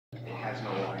has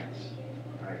no lines.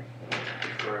 Right.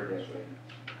 Prefer this way.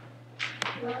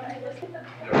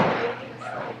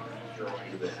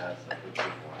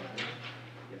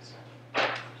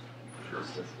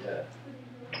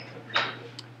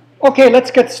 Okay,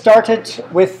 let's get started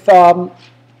with a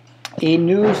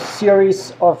new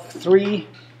series of 3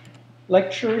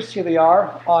 lectures. Here they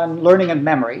are on learning and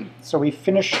memory. So we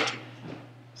finished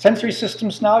sensory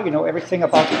systems now. You know everything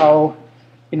about how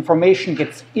information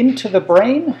gets into the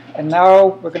brain. And now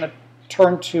we're going to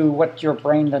turn to what your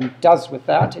brain then does with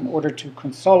that in order to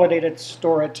consolidate it,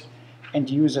 store it, and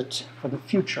use it for the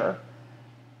future.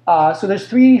 So there's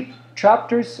 3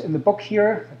 chapters in the book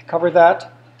here that cover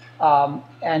that.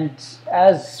 And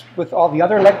as with all the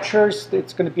other lectures,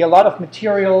 it's going to be a lot of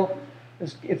material.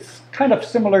 It's kind of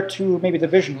similar to maybe the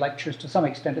vision lectures to some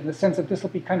extent, in the sense that this will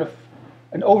be kind of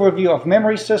an overview of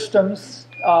memory systems,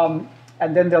 and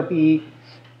then there'll be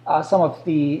some of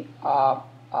the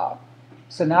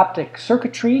synaptic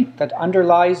circuitry that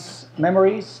underlies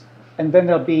memories, and then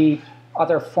there'll be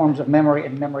other forms of memory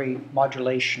and memory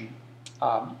modulation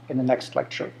in the next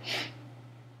lecture.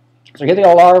 So here they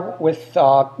all are with,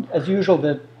 as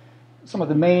usual, some of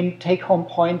the main take-home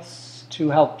points to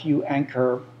help you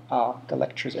anchor the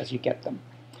lectures as you get them.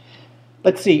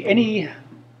 Let's see, any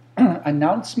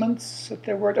announcements that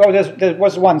there were? Oh, there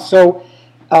was one. So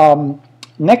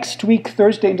next week,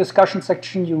 Thursday in discussion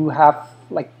section, you have,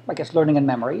 like, I guess, learning and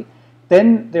memory.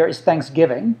 Then there is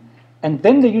Thanksgiving. And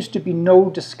then there used to be no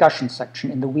discussion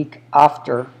section in the week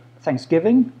after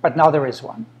Thanksgiving, but now there is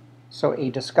one. So a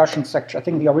discussion section, I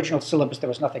think the original syllabus, there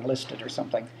was nothing listed or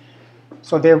something.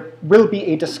 So there will be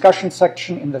a discussion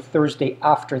section in the Thursday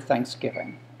after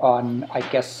Thanksgiving on, I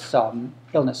guess,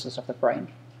 illnesses of the brain.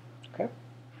 Okay.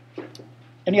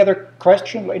 Any other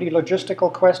questions, any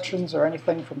logistical questions or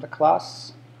anything from the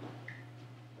class?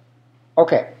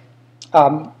 Okay.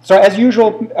 So as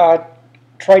usual,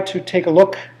 try to take a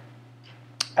look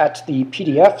at the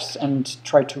PDFs and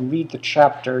try to read the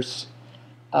chapters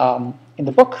in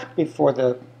the book before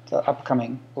the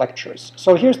upcoming lectures.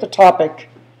 So here's the topic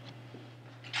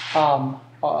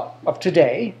of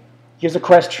today. Here's a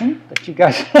question that you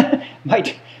guys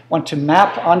might want to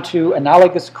map onto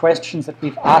analogous questions that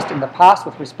we've asked in the past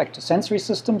with respect to sensory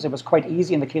systems. It was quite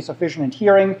easy in the case of vision and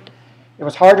hearing. It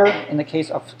was harder in the case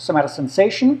of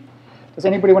somatosensation. Does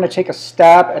anybody want to take a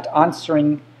stab at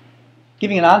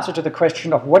giving an answer to the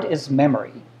question of what is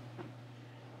memory?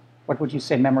 What would you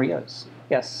say memory is?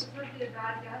 Yes? This would be a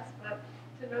bad guess, but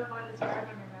to know what is where I'm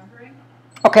remembering.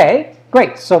 Okay,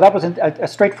 great. So that was a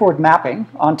straightforward mapping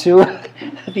onto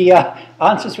the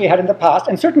answers we had in the past.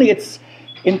 And certainly it's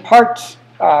in part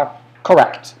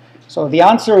correct. So the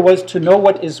answer was to know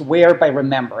what is where by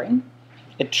remembering.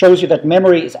 It shows you that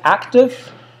memory is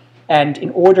active. And in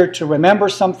order to remember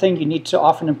something, you need to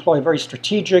often employ very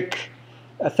strategic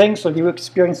things. So you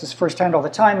experience this firsthand all the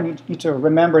time, and you need to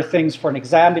remember things for an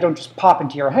exam. They don't just pop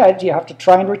into your head. You have to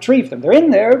try and retrieve them. They're in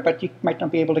there, but you might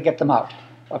not be able to get them out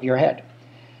of your head.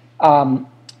 And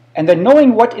then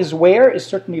knowing what is where is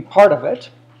certainly part of it.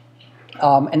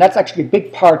 And that's actually a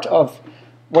big part of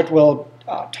what we'll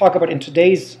talk about in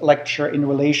today's lecture in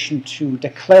relation to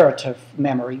declarative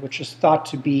memory, which is thought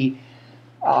to be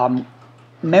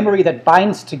memory that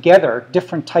binds together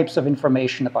different types of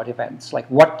information about events, like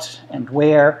what and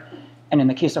where, and in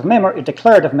the case of memory,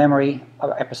 declarative memory,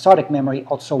 episodic memory,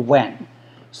 also when.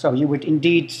 So you would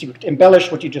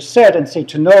embellish what you just said and say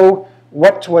to know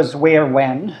what was where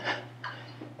when,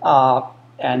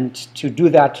 and to do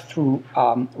that through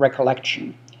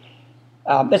recollection.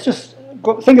 Let's just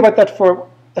think about that for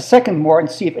a second more and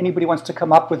see if anybody wants to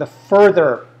come up with a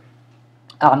further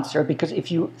answer, because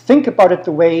if you think about it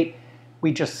the way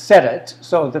we just said it,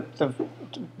 so the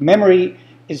memory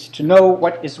is to know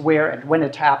what is where and when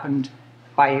it happened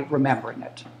by remembering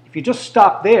it. If you just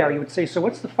stop there, you would say, so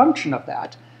what's the function of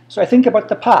that? So I think about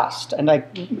the past, and I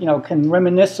can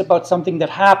reminisce about something that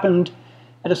happened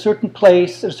at a certain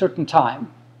place at a certain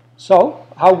time. So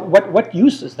what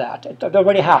use is that? It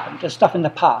already happened. There's stuff in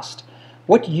the past.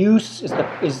 What use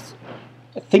is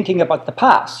thinking about the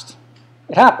past?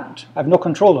 It happened. I have no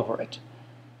control over it.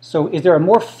 So is there a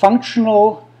more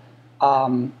functional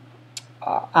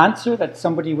answer that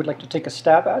somebody would like to take a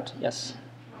stab at? Yes?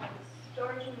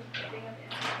 Storage and recording of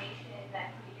information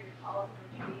that can be recalled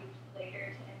and retrieved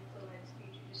later to influence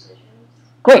future decisions.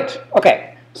 Great.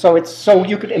 Okay. So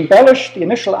you could embellish the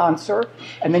initial answer,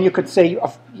 and then you could say,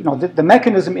 the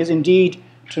mechanism is indeed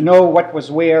to know what was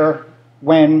where,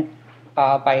 when,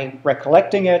 by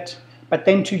recollecting it, but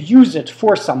then to use it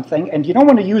for something, and you don't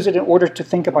want to use it in order to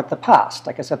think about the past.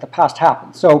 Like I said, the past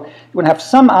happened. So you want to have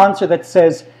some answer that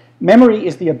says, Memory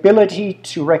is the ability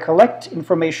to recollect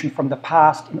information from the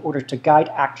past in order to guide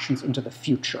actions into the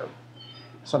future.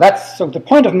 So the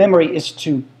point of memory is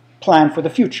to plan for the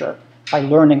future by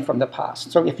learning from the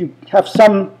past. So if you have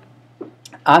some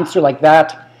answer like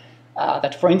that,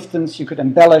 that for instance you could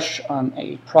embellish on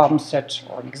a problem set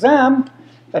or an exam,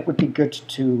 that would be good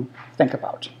to think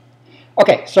about.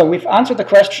 Okay, so we've answered the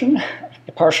question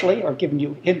partially, or given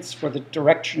you hints for the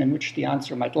direction in which the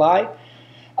answer might lie.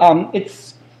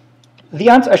 The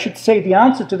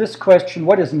answer to this question,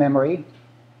 what is memory?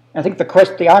 I think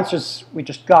the answers we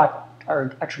just got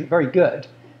are actually very good,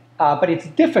 but it's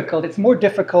difficult. It's more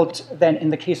difficult than in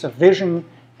the case of vision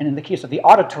and in the case of the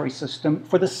auditory system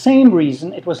for the same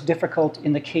reason it was difficult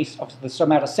in the case of the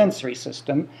somatosensory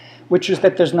system, which is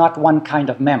that there's not one kind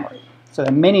of memory. So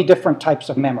there are many different types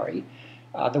of memory.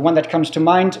 The one that comes to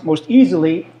mind most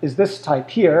easily is this type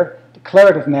here,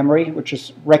 declarative memory, which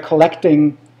is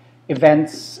recollecting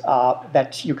events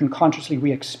that you can consciously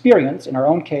re-experience in our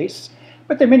own case.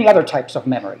 But there are many other types of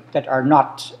memory that are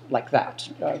not like that.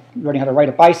 Learning how to ride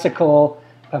a bicycle,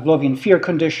 Pavlovian fear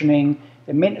conditioning.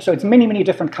 So it's many, many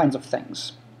different kinds of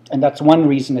things. And that's one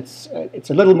reason it's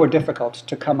a little more difficult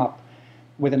to come up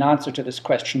with an answer to this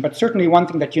question. But certainly one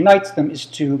thing that unites them is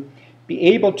to be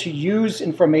able to use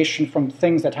information from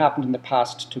things that happened in the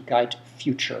past to guide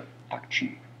future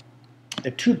action.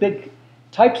 The two big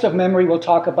types of memory we'll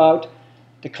talk about: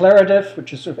 declarative,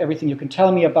 which is sort of everything you can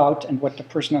tell me about and what the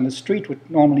person on the street would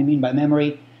normally mean by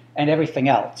memory, and everything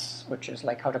else, which is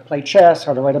like how to play chess,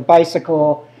 how to ride a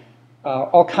bicycle,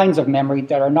 all kinds of memory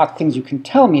that are not things you can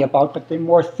tell me about, but they're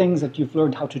more things that you've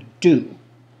learned how to do,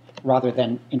 rather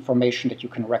than information that you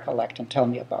can recollect and tell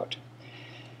me about.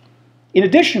 In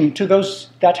addition to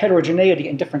that heterogeneity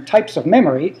in different types of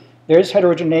memory, there is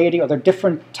heterogeneity, or there are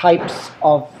different types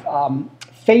of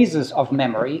phases of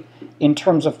memory in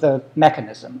terms of the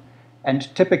mechanism.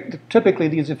 And typically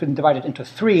these have been divided into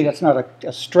three. That's not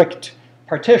a strict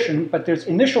partition, but there's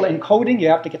initial encoding. You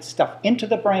have to get stuff into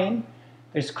the brain.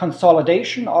 There's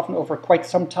consolidation, often over quite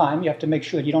some time. You have to make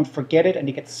sure that you don't forget it and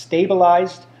it gets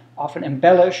stabilized, often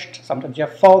embellished. Sometimes you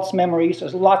have false memories.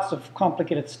 There's lots of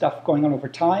complicated stuff going on over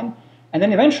time. And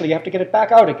then eventually you have to get it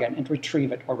back out again and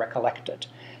retrieve it or recollect it.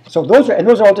 So those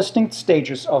are all distinct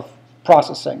stages of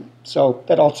processing. So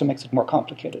that also makes it more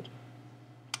complicated.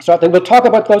 So we'll talk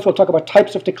about those. We'll talk about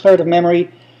types of declarative memory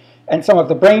and some of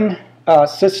the brain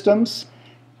systems.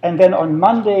 And then on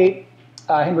Monday,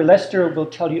 Henry Lester will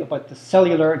tell you about the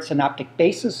cellular and synaptic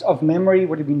basis of memory.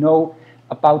 What do we know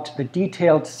about the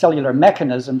detailed cellular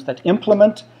mechanisms that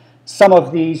implement some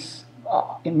of these,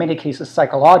 in many cases,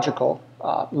 psychological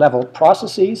level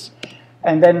processes.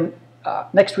 And then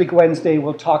next week, Wednesday,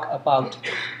 we'll talk about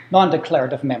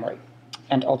non-declarative memory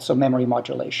and also memory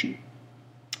modulation.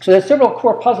 So there's several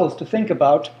core puzzles to think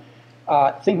about,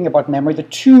 thinking about memory. The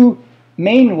two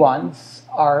main ones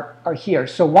are here.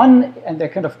 So one, and they're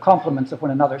kind of complements of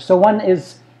one another. So one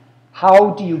is,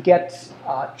 how do you get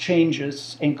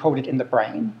changes encoded in the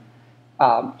brain?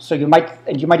 So you might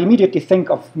immediately think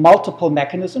of multiple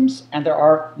mechanisms, and there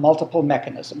are multiple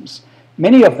mechanisms.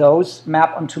 Many of those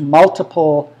map onto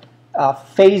multiple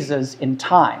phases in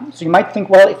time. So you might think,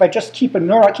 well, if I just keep a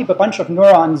bunch of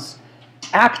neurons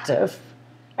active,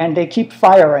 and they keep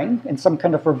firing in some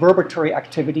kind of reverberatory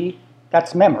activity,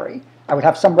 that's memory. I would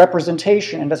have some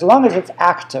representation, and as long as it's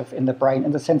active in the brain,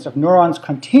 in the sense of neurons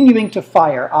continuing to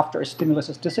fire after a stimulus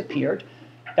has disappeared,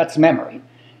 that's memory.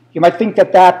 You might think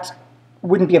that that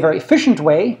wouldn't be a very efficient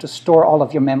way to store all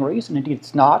of your memories, and indeed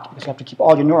it's not, because you have to keep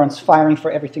all your neurons firing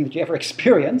for everything that you ever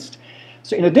experienced.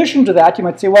 So in addition to that, you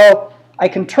might say, well, I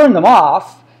can turn them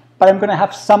off, but I'm going to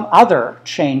have some other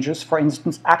changes, for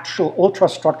instance, actual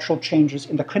ultrastructural changes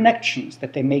in the connections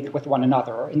that they make with one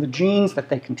another, or in the genes that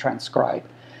they can transcribe.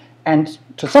 And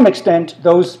to some extent,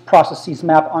 those processes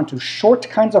map onto short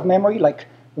kinds of memory, like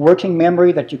working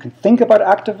memory that you can think about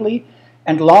actively,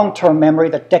 and long-term memory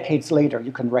that decades later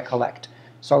you can recollect.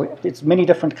 So it's many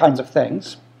different kinds of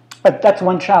things. But that's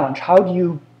one challenge. How do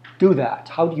you do that?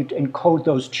 How do you encode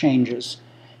those changes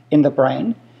in the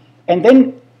brain? And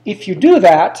then if you do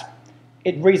that,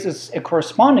 it raises a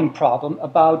corresponding problem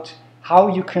about how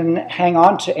you can hang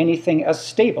on to anything as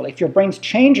stable. If your brain's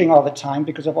changing all the time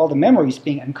because of all the memories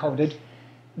being encoded,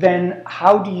 then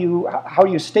how do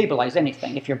you stabilize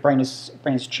anything if your brain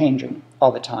is changing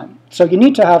all the time? So you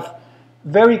need to have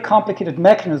very complicated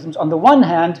mechanisms, on the one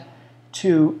hand,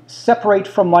 to separate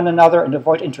from one another and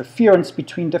avoid interference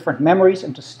between different memories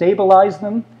and to stabilize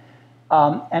them,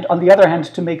 and on the other hand,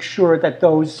 to make sure that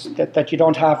that you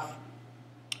don't have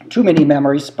too many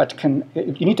memories, but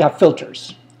you need to have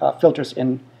filters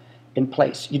in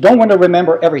place. You don't want to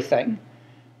remember everything,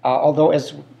 Although,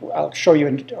 as I'll show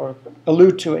you or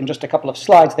allude to in just a couple of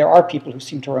slides, there are people who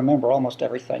seem to remember almost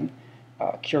everything,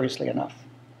 curiously enough.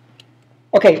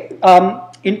 Okay,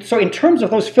 so in terms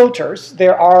of those filters,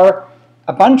 there are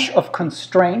a bunch of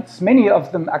constraints, many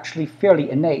of them actually fairly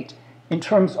innate, in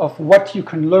terms of what you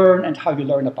can learn and how you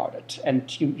learn about it.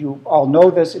 And you all know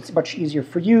this. It's much easier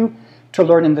for you to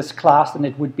learn in this class than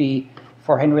it would be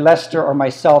for Henry Lester or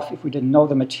myself if we didn't know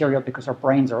the material because our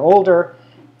brains are older.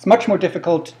 It's much more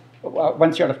difficult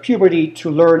once you're out of puberty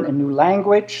to learn a new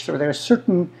language. So there are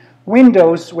certain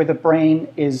windows where the brain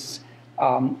is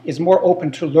more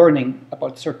open to learning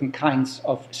about certain kinds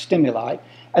of stimuli.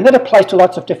 And that applies to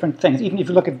lots of different things. Even if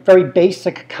you look at very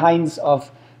basic kinds of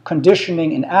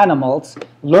conditioning in animals,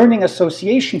 learning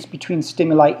associations between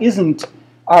stimuli isn't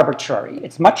arbitrary.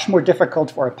 It's much more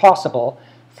difficult or impossible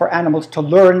for animals to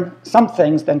learn some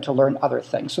things than to learn other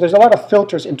things. So there's a lot of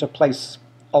filters into place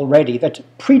already that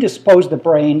predispose the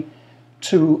brain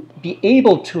to be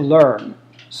able to learn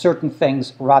certain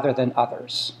things rather than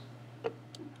others.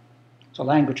 So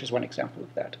language is one example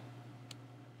of that.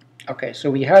 Okay,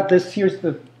 so we had this.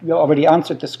 We already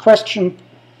answered this question.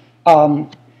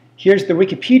 Here's the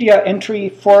Wikipedia entry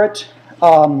for it.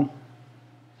 I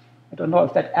don't know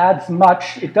if that adds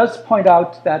much. It does point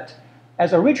out that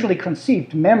as originally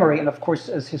conceived, memory, and of course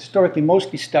as historically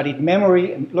mostly studied,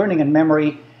 memory and learning and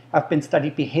memory have been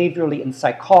studied behaviorally in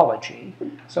psychology.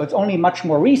 So it's only much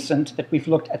more recent that we've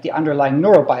looked at the underlying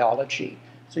neurobiology.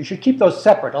 So you should keep those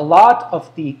separate. A lot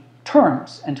of the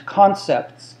terms and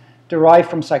concepts derive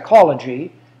from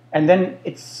psychology, and then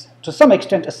it's to some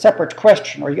extent a separate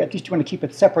question, or at least you want to keep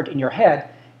it separate in your head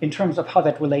in terms of how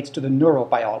that relates to the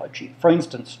neurobiology. For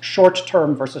instance,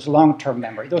 short-term versus long-term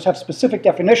memory. Those have specific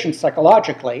definitions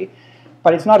psychologically,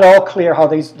 but it's not all clear how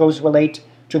those relate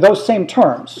to those same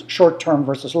terms, short-term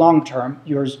versus long-term,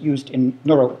 used in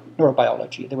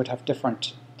neurobiology. They would have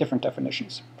different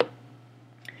definitions.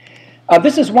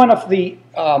 This is one of the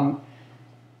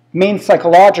main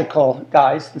psychological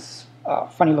guys, this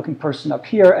funny-looking person up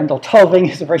here, Endel Tulving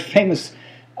is a very famous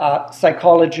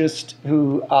psychologist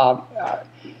who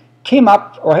came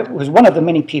up, or was one of the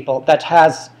many people that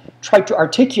has tried to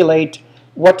articulate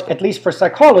what, at least for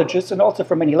psychologists and also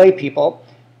for many lay people,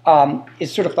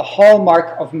 is sort of the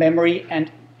hallmark of memory,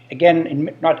 and again,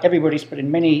 in not everybody's, but in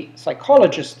many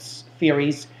psychologists'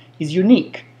 theories, is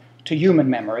unique to human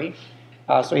memory.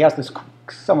 So he has this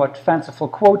somewhat fanciful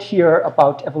quote here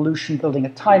about evolution building a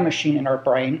time machine in our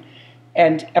brain.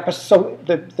 And so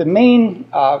the main,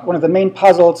 one of the main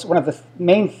puzzles, one of the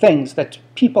main things that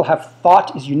people have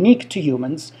thought is unique to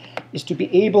humans is to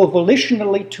be able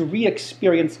volitionally to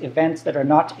re-experience events that are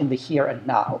not in the here and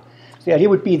now. So the idea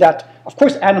would be that, of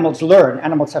course, animals learn,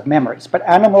 animals have memories, but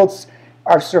animals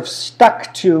are sort of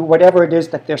stuck to whatever it is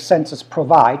that their senses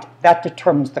provide. That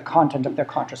determines the content of their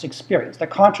conscious experience. They're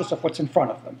conscious of what's in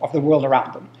front of them, of the world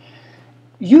around them.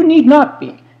 You need not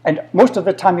be. And most of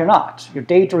the time you're not. You're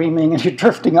daydreaming and you're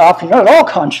drifting off. You're not at all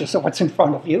conscious of what's in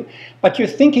front of you. But you're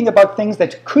thinking about things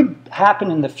that could happen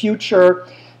in the future,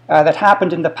 that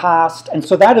happened in the past. And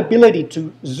so that ability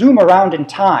to zoom around in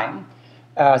time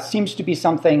seems to be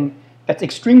something that's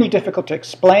extremely difficult to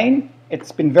explain.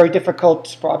 It's been very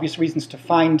difficult, for obvious reasons, to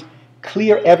find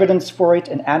clear evidence for it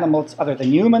in animals other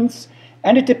than humans.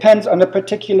 And it depends on a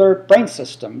particular brain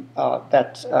system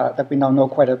that we now know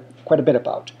quite a bit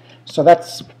about. So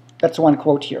that's one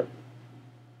quote here.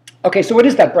 Okay, so what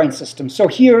is that brain system? So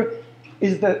here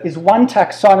is one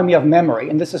taxonomy of memory,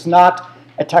 and this is not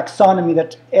a taxonomy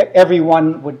that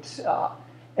everyone would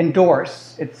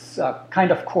endorse. It's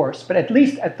kind of coarse, but at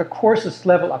least at the coarsest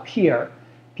level up here,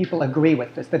 people agree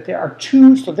with this, that there are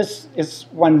two, so this is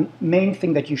one main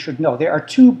thing that you should know. There are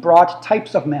two broad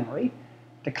types of memory: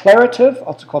 declarative,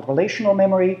 also called relational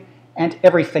memory, and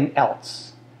everything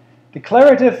else.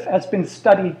 Declarative has been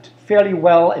studied fairly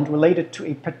well and related to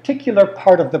a particular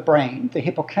part of the brain, the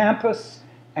hippocampus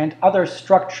and other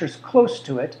structures close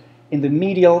to it in the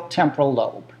medial temporal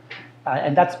lobe.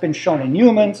 And that's been shown in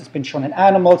humans, it's been shown in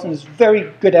animals, and there's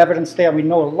very good evidence there. We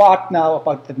know a lot now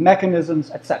about the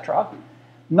mechanisms, etc.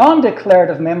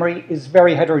 Non-declarative memory is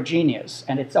very heterogeneous,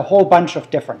 and it's a whole bunch of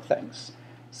different things.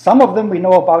 Some of them we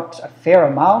know about a fair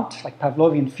amount, like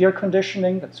Pavlovian fear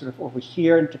conditioning, that's sort of over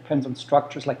here, and depends on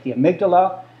structures like the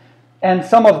amygdala, and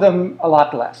some of them a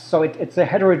lot less. So it's a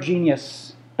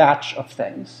heterogeneous batch of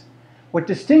things. What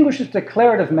distinguishes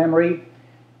declarative memory,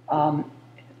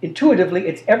 intuitively,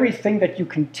 it's everything that you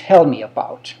can tell me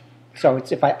about. So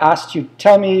it's if I asked you,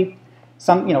 tell me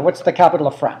what's the capital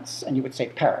of France? And you would say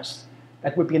Paris.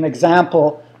 That would be an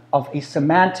example of a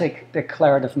semantic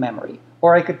declarative memory.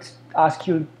 Or I could ask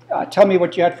you, tell me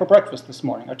what you had for breakfast this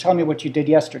morning, or tell me what you did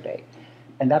yesterday.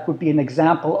 And that would be an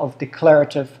example of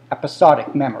declarative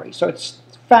episodic memory. So it's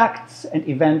facts and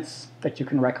events that you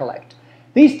can recollect.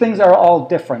 These things are all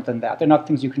different than that. They're not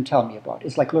things you can tell me about.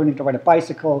 It's like learning to ride a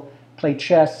bicycle, play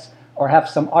chess, or have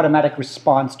some automatic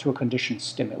response to a conditioned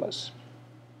stimulus.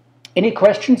 Any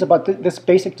questions about this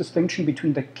basic distinction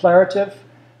between declarative,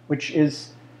 which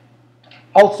is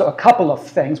also a couple of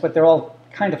things, but they're all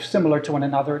kind of similar to one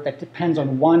another, that depends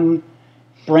on one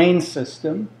brain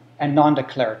system, and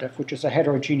non-declarative, which is a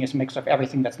heterogeneous mix of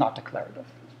everything that's not declarative.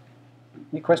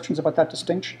 Any questions about that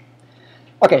distinction?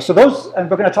 Okay, so those, and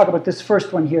we're going to talk about this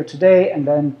first one here today, and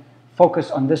then focus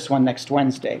on this one next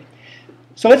Wednesday.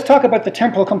 So let's talk about the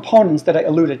temporal components that I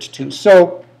alluded to.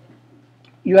 So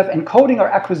you have encoding or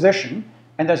acquisition,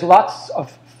 and there's lots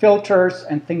of filters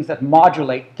and things that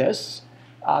modulate this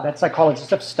that psychologists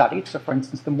have studied. So for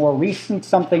instance, the more recent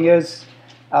something is,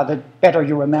 the better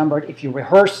you remember it. If you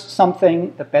rehearse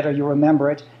something, the better you remember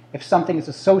it. If something is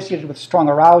associated with strong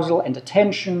arousal and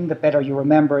attention, the better you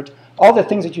remember it. All the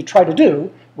things that you try to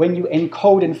do when you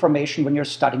encode information when you're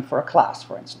studying for a class,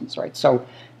 for instance, right? So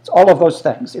it's all of those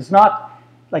things. It's not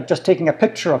like just taking a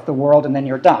picture of the world and then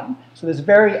you're done. So there's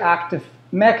very active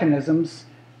mechanisms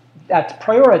that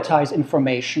prioritize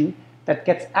information that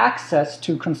gets access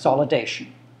to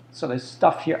consolidation. So there's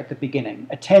stuff here at the beginning,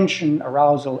 attention,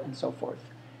 arousal, and so forth.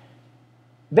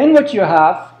 Then what you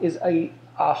have is a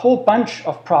whole bunch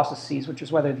of processes, which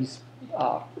is whether these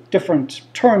different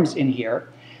terms in here,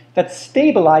 that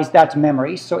stabilize that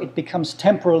memory so it becomes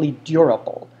temporally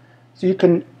durable. So you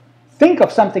can think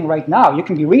of something right now. You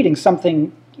can be reading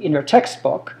something in your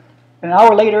textbook, and an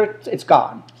hour later, it's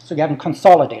gone. So you haven't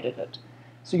consolidated it.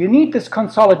 So you need this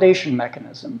consolidation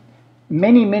mechanism.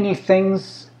 Many, many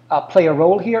things play a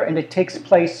role here, and it takes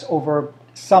place over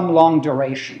some long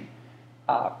duration.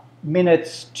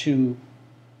 Minutes to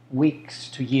weeks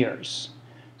to years.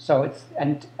 So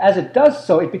and as it does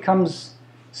so, it becomes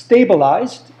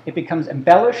stabilized, it becomes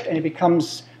embellished, and it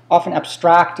becomes often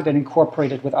abstracted and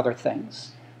incorporated with other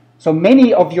things. So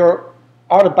many of your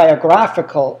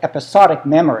autobiographical episodic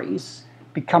memories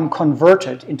become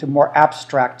converted into more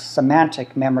abstract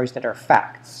semantic memories that are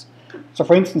facts. So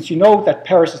for instance, you know that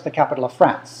Paris is the capital of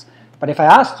France. But if I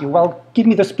asked you, well, give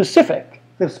me the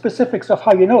specifics of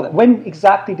how you know that. When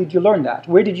exactly did you learn that?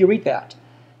 Where did you read that?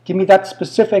 Give me that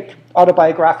specific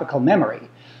autobiographical memory.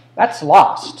 That's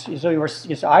lost. So you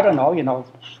say, I don't know,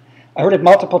 I heard it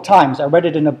multiple times. I read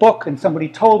it in a book, and somebody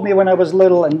told me when I was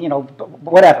little, and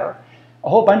whatever. A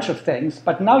whole bunch of things.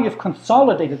 But now you've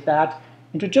consolidated that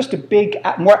into just a big,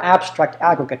 more abstract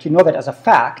aggregate. You know that as a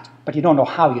fact, but you don't know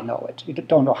how you know it. You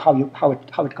don't know how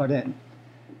it got in.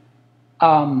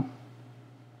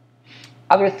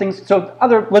 Other things,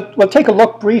 we'll take a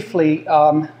look briefly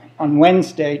on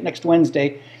next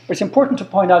Wednesday, but it's important to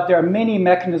point out there are many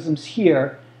mechanisms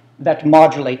here that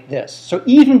modulate this. So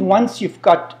even once you've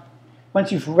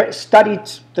studied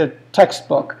the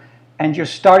textbook and you're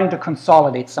starting to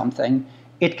consolidate something,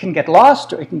 it can get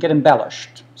lost or it can get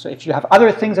embellished. So if you have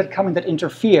other things that come in that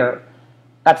interfere,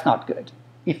 that's not good.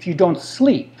 If you don't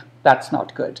sleep, that's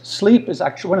not good. Sleep is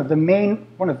actually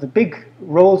one of the big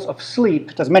roles of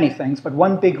sleep. It does many things, but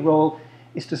one big role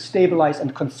is to stabilize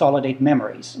and consolidate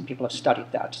memories, and people have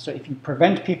studied that. So if you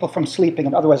prevent people from sleeping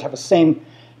and otherwise have the same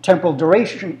temporal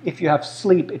duration, if you have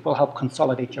sleep, it will help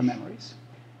consolidate your memories.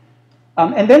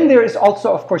 And then there is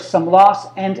also, of course, some loss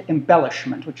and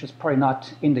embellishment, which is probably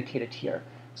not indicated here.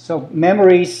 So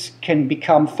memories can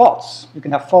become false. You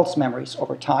can have false memories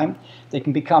over time. They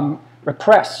can become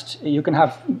repressed. You can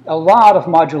have a lot of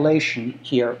modulation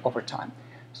here over time.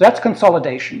 So that's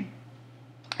consolidation.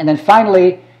 And then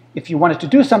finally, if you wanted to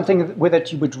do something with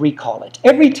it, you would recall it.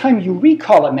 Every time you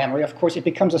recall a memory, of course, it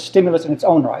becomes a stimulus in its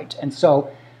own right. And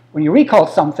so when you recall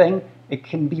something, it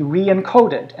can be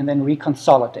re-encoded and then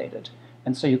reconsolidated.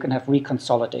 And so you can have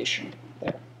reconsolidation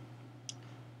there.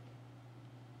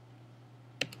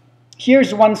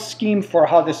 Here's one scheme for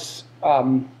how this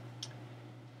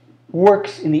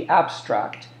works in the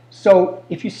abstract. So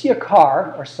if you see a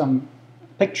car or some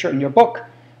picture in your book,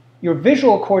 your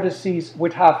visual cortices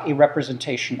would have a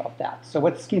representation of that. So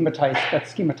that's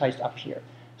schematized up here.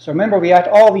 So remember, we had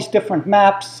all these different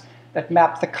maps that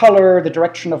map the color, the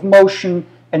direction of motion,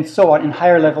 and so on in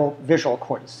higher level visual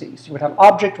cortices. You would have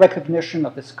object recognition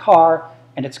of this car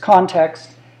and its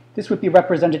context. This would be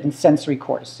represented in sensory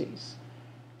cortices.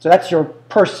 So that's your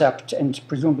percept and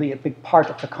presumably a big part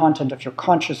of the content of your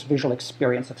conscious visual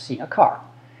experience of seeing a car.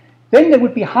 Then there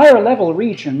would be higher level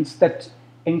regions that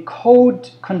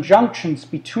encode conjunctions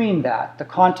between that, the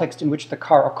context in which the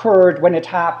car occurred, when it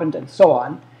happened, and so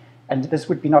on. And this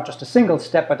would be not just a single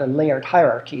step, but a layered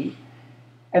hierarchy.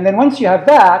 And then once you have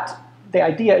that, the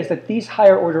idea is that these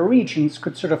higher order regions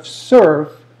could sort of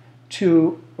serve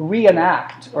to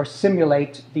reenact or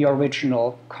simulate the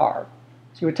original car.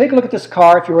 So you would take a look at this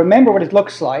car. If you remember what it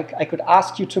looks like, I could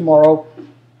ask you tomorrow,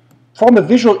 form a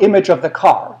visual image of the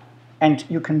car. And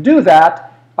you can do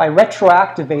that by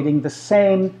retroactivating the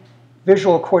same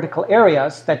visual cortical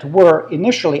areas that were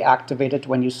initially activated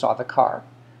when you saw the car.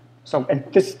 So, and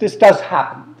this does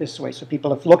happen this way. So people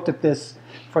have looked at this,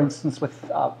 for instance, with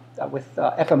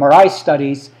fMRI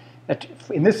studies, that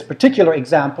in this particular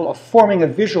example of forming a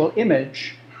visual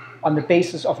image on the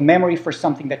basis of memory for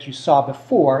something that you saw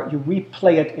before, you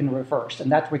replay it in reverse.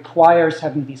 And that requires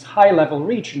having these high-level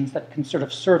regions that can sort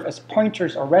of serve as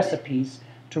pointers or recipes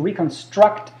to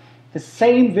reconstruct the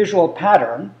same visual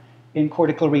pattern in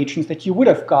cortical regions that you would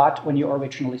have got when you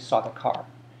originally saw the car.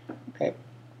 Okay.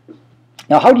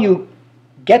 Now, how do you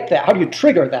get that? How do you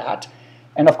trigger that?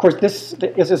 And of course, this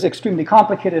is extremely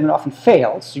complicated and often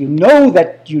fails. So you know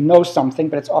that you know something,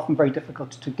 but it's often very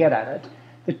difficult to get at it.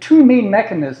 The two main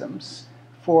mechanisms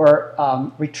for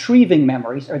retrieving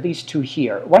memories are these two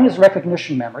here. One is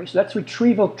recognition memory. So that's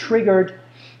retrieval triggered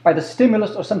by the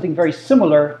stimulus or something very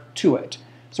similar to it.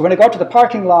 So when I go out to the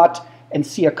parking lot and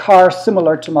see a car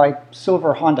similar to my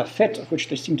silver Honda Fit, of which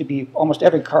there seem to be, almost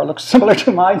every car looks similar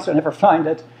to mine, so I never find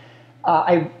it,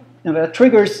 that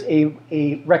triggers a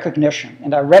recognition,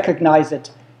 and I recognize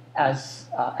it as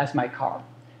my car.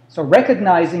 So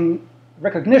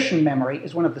recognition memory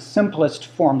is one of the simplest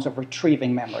forms of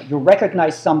retrieving memory. You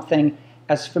recognize something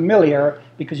as familiar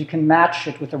because you can match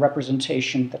it with a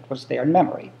representation that was there in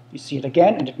memory. You see it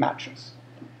again, and it matches.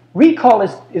 Recall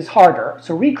is harder.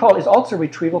 So recall is also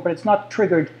retrieval, but it's not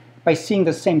triggered by seeing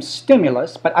the same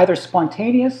stimulus, but either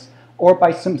spontaneous or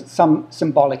by some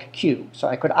symbolic cue. So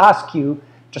I could ask you,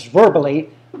 just verbally,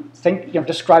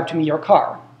 describe to me your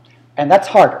car. And that's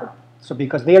harder. So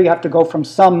because there you have to go from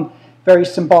some very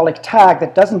symbolic tag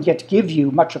that doesn't yet give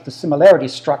you much of the similarity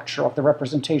structure of the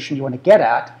representation you want to get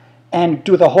at, and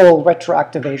do the whole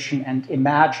retroactivation and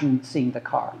imagine seeing the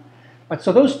car. But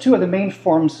so those two are the main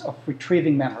forms of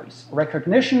retrieving memories.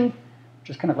 Recognition, which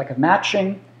is kind of like a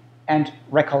matching, and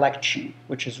recollection,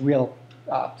 which is real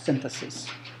synthesis.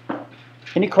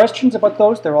 Any questions about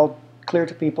those? They're all clear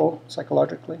to people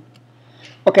psychologically?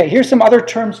 Okay, here's some other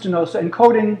terms to know. So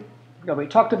encoding, we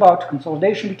talked about,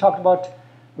 consolidation we talked about,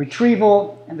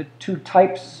 retrieval, and the two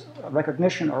types,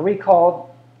 recognition or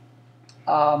recall.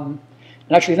 And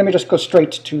actually, let me just go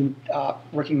straight to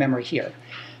working memory here.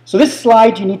 So this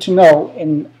slide you need to know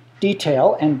in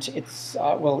detail, and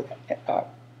we'll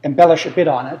embellish a bit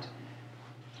on it.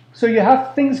 So you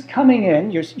have things coming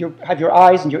in, you have your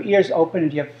eyes and your ears open,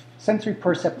 and you have sensory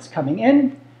percepts coming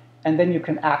in, and then you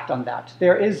can act on that.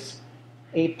 There is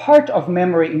a part of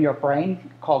memory in your brain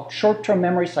called short-term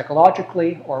memory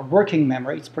psychologically, or working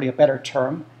memory, it's probably a better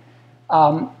term,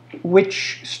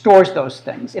 which stores those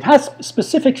things. It has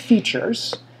specific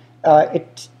features.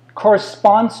 It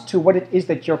corresponds to what it is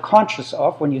that you're conscious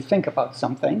of when you think about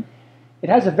something. It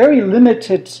has a very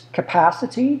limited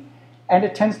capacity, and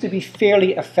it tends to be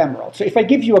fairly ephemeral. So if I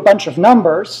give you a bunch of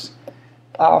numbers,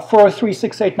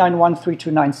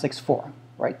 43689132964,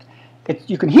 right?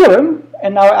 You can hear them,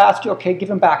 and now I ask you, okay, give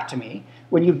them back to me.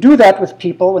 When you do that with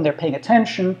people, when they're paying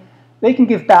attention, they can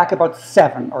give back about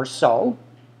 7 or so,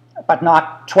 but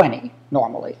not 20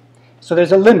 normally. So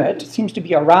there's a limit. It seems to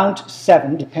be around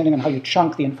 7, depending on how you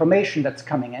chunk the information that's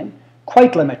coming in.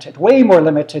 Quite limited, way more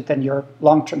limited than your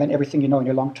long-term, than everything you know in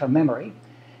your long-term memory.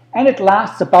 And it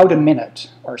lasts about a minute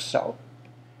or so.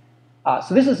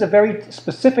 So this is a very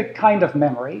specific kind of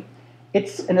memory.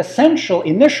 It's an essential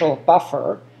initial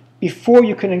buffer before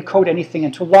you can encode anything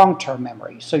into long-term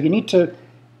memory. So you need to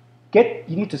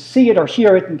see it or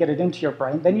hear it and get it into your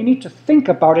brain. Then you need to think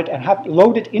about it and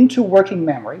load it into working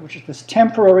memory, which is this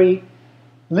temporary,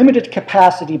 limited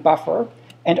capacity buffer.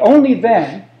 And only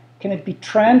then can it be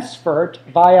transferred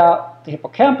via the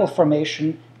hippocampal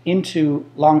formation into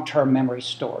long-term memory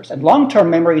stores. And long-term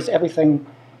memory is everything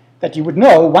that you would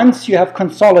know once you have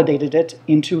consolidated it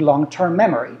into long-term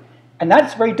memory. And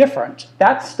that's very different.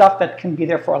 That's stuff that can be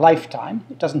there for a lifetime.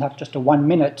 It doesn't have just a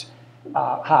 1-minute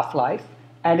half-life.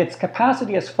 And its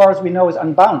capacity, as far as we know, is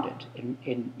unbounded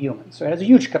in humans. So it has a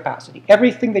huge capacity.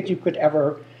 Everything that you could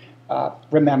ever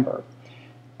remember.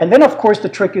 And then, of course, the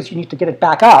trick is you need to get it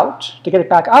back out. To get it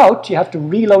back out, you have to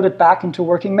reload it back into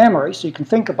working memory so you can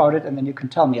think about it and then you can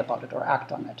tell me about it or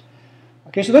act on it.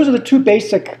 Okay, so those are the two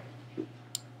basic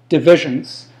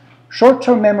divisions.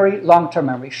 Short-term memory, long-term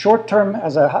memory. Short-term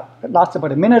lasts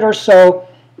about a minute or so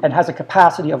and has a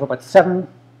capacity of about 7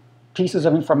 pieces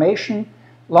of information.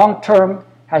 Long-term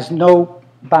has no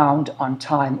bound on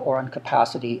time or on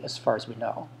capacity as far as we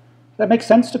know. Does that make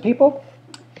sense to people?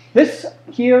 This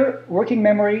here, working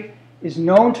memory, is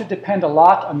known to depend a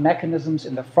lot on mechanisms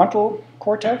in the frontal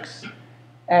cortex,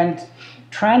 and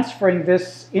transferring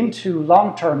this into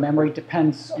long-term memory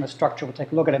depends on a structure we'll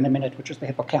take a look at in a minute, which is the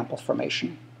hippocampal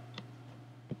formation.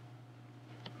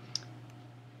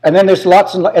 And then there's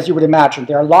lots, and as you would imagine,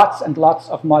 there are lots and lots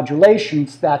of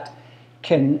modulations that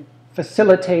can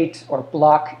facilitate or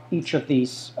block each of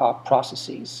these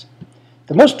processes.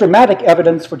 The most dramatic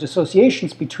evidence for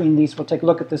dissociations between these, we'll take a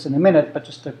look at this in a minute, but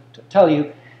just to tell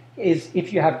you, is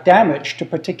if you have damage to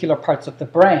particular parts of the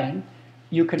brain,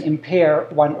 you can impair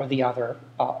one or the other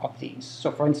of these.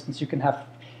 So for instance, you can have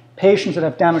patients that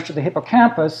have damage to the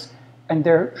hippocampus, and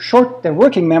their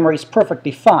working memory is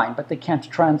perfectly fine, but they can't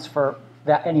transfer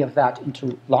any of that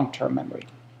into long-term memory.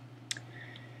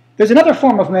 There's another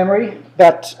form of memory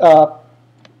that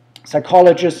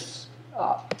psychologists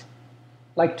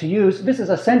like to use. This is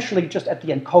essentially just at the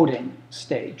encoding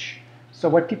stage. So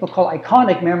what people call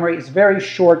iconic memory is very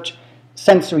short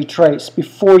sensory trace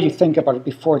before you think about it,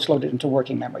 before it's loaded into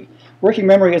working memory. Working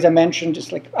memory, as I mentioned,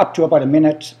 is like up to about a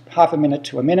minute, half a minute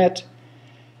to a minute.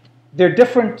 There are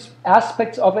different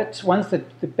aspects of it. Ones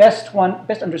that the best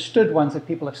understood ones that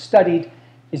people have studied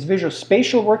is visual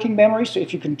spatial working memory. So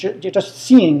if you can you're just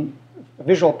seeing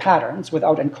visual patterns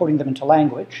without encoding them into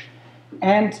language,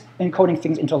 and encoding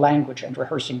things into language and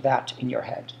rehearsing that in your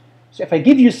head. So if I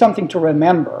give you something to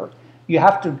remember, you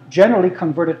have to generally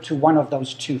convert it to one of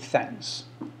those two things.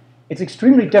 It's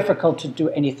extremely difficult to do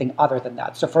anything other than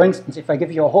that. So for instance, if I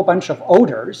give you a whole bunch of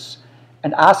odors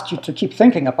and ask you to keep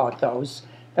thinking about those,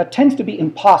 that tends to be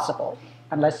impossible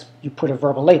unless you put a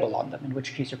verbal label on them, in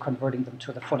which case you're converting them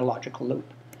to the phonological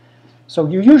loop. So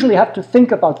you usually have to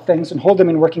think about things and hold them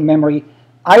in working memory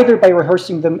either by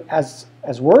rehearsing them as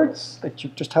words that you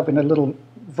just have in a little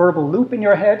verbal loop in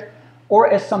your head,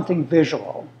 or as something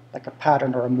visual, like a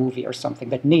pattern or a movie or something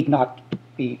that need not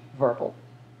be verbal.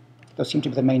 Those seem to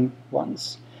be the main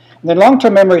ones. And then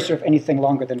long-term memory is sort of anything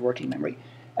longer than working memory.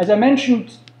 As I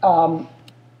mentioned,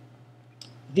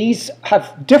 these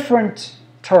have different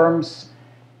terms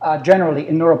generally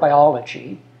in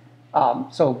neurobiology.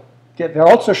 So there are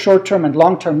also short-term and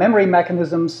long-term memory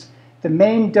mechanisms. The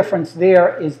main difference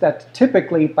there is that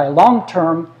typically by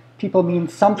long-term, people mean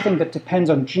something that depends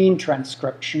on gene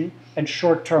transcription, and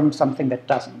short-term something that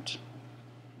doesn't.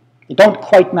 They don't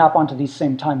quite map onto these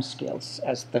same time scales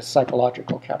as the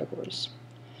psychological categories.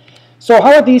 So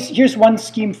how are these? Here's one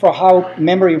scheme for how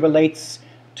memory relates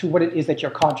to what it is that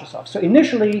you're conscious of. So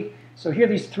initially, so here are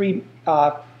these three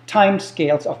time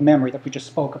scales of memory that we just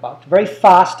spoke about. Very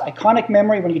fast, iconic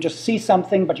memory, when you just see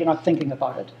something but you're not thinking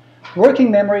about it. Working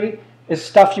memory is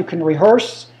stuff you can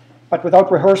rehearse, but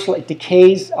without rehearsal it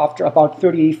decays after about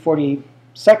 30, 40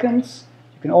 seconds.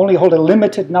 You can only hold a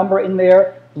limited number in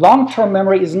there. Long-term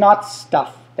memory is not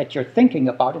stuff that you're thinking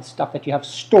about. It's stuff that you have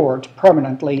stored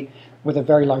permanently with a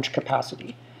very large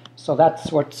capacity. So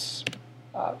that's what's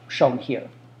shown here.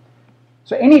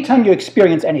 So anytime you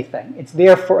experience anything, it's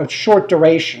there for a short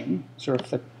duration, sort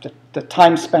of the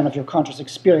time span of your conscious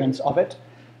experience of it.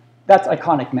 That's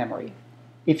iconic memory.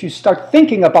 If you start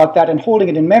thinking about that and holding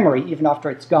it in memory, even after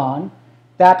it's gone,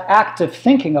 that active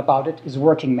thinking about it is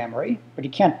working memory, but you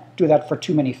can't do that for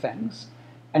too many things.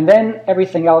 And then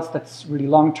everything else that's really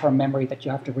long-term memory that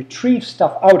you have to retrieve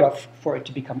stuff out of for it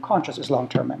to become conscious is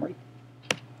long-term memory.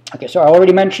 Okay, so I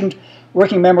already mentioned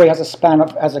working memory has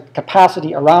a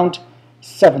capacity around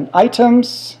 7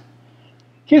 items.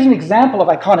 Here's an example of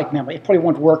iconic memory. It probably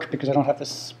won't work because I don't have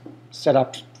this set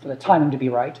up for the timing to be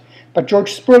right. But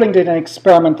George Sperling did an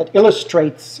experiment that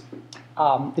illustrates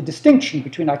the distinction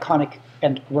between iconic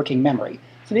and working memory.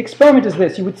 So the experiment is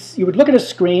this. You would look at a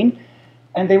screen,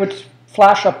 and they would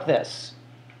flash up this.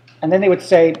 And then they would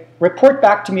say, report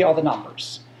back to me all the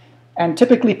numbers. And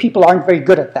typically people aren't very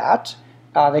good at that.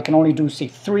 They can only do, say,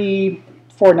 3,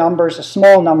 4 numbers, a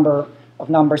small number of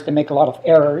numbers. They make a lot of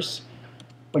errors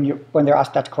when they're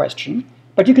asked that question.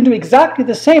 But you can do exactly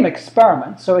the same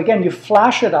experiment. So again, you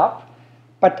flash it up.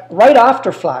 But right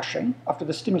after flashing, after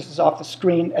the stimulus is off the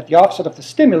screen, at the offset of the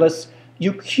stimulus,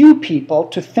 you cue people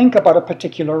to think about a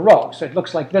particular row. So it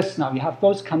looks like this now. You have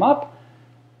those come up,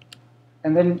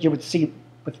 and then you would see,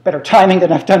 with better timing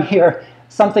than I've done here,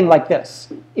 something like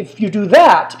this. If you do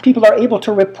that, people are able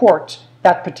to report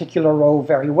that particular row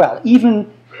very well,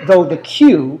 even though the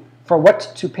cue for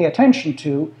what to pay attention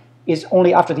to is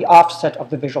only after the offset of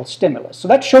the visual stimulus. So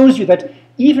that shows you that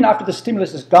even after the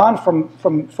stimulus is gone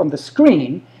from the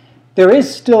screen, there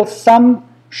is still some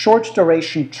short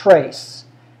duration trace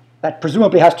That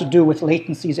presumably has to do with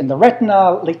latencies in the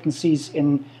retina, latencies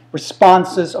in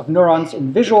responses of neurons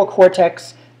in visual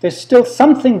cortex. There's still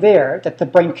something there that the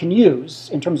brain can use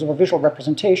in terms of a visual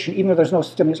representation, even though there's no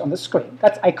stimulus on the screen.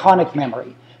 That's iconic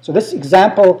memory. So this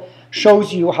example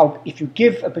shows you how, if you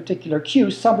give a particular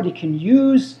cue, somebody can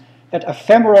use that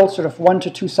ephemeral sort of 1 to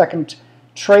 2 second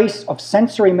trace of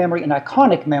sensory memory and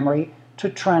iconic memory to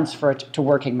transfer it to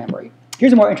working memory.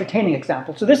 Here's a more entertaining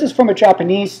example. So this is from a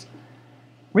Japanese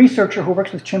researcher who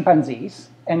works with chimpanzees,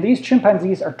 and these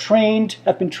chimpanzees are trained,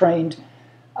 have been trained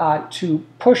to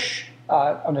push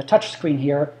on the touch screen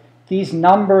here these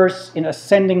numbers in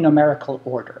ascending numerical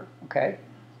order. Okay,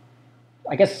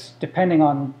 I guess depending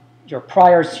on your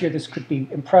priors here, this could be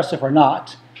impressive or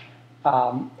not.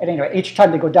 At any rate, each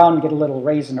time they go down and get a little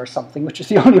raisin or something, which is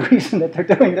the only reason that they're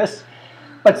doing this.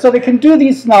 But so they can do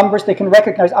these numbers, they can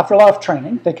recognize, after a lot of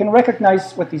training, they can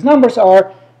recognize what these numbers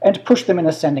are and push them in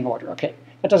ascending order. Okay,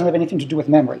 that doesn't have anything to do with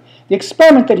memory. The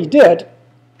experiment that he did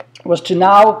was to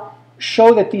now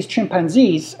show that these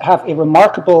chimpanzees have a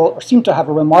remarkable, or seem to have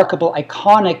a remarkable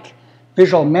iconic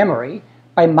visual memory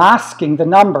by masking the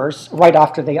numbers right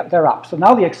after they're up. So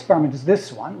now the experiment is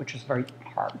this one, which is very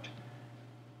hard.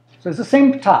 So it's the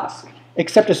same task,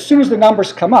 except as soon as the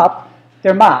numbers come up,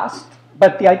 they're masked.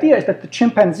 But the idea is that the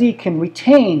chimpanzee can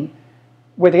retain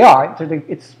where they are.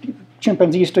 It's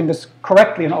chimpanzees doing this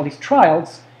correctly in all these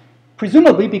trials,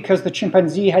 presumably because the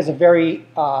chimpanzee has a very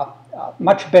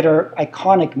much better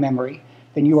iconic memory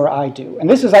than you or I do. And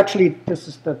this is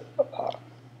the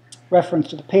reference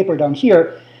to the paper down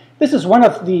here. This is one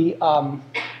of the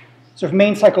sort of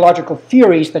main psychological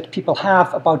theories that people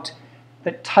have about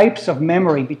the types of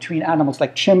memory between animals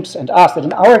like chimps and us, that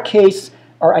in our case,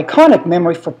 our iconic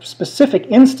memory for specific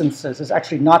instances is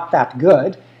actually not that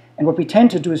good. And what we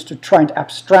tend to do is to try and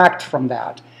abstract from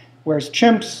that, whereas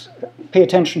chimps pay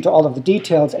attention to all of the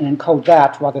details and encode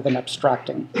that rather than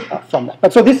abstracting from that.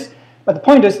 But the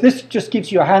point is, this just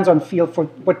gives you a hands-on feel for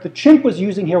what the chimp was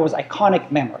using here was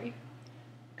iconic memory.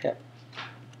 Okay.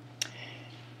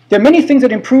 There are many things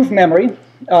that improve memory.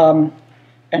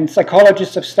 And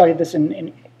psychologists have studied this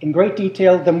in great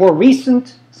detail. The more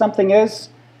recent something is,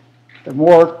 the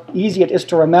more easy it is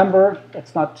to remember.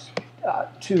 It's not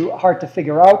too hard to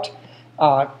figure out.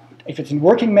 If it's in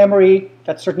working memory,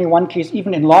 that's certainly one case.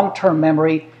 Even in long-term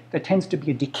memory, there tends to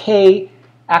be a decay,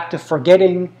 active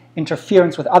forgetting,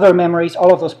 interference with other memories.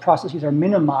 All of those processes are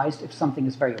minimized if something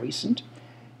is very recent.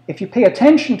 If you pay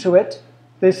attention to it,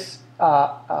 this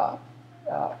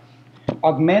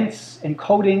augments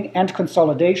encoding and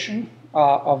consolidation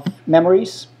of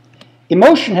memories.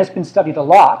 Emotion has been studied a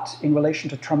lot in relation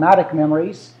to traumatic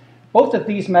memories. Both of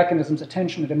these mechanisms,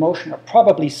 attention and emotion, are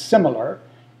probably similar,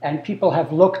 and people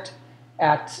have looked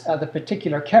at the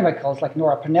particular chemicals like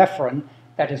norepinephrine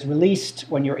that is released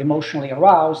when you're emotionally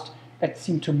aroused that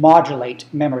seem to modulate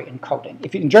memory encoding.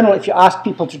 In general, if you ask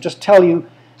people to just tell you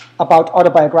about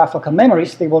autobiographical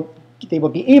memories, they will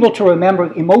be able to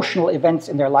remember emotional events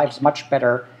in their lives much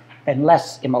better than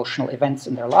less emotional events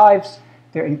in their lives.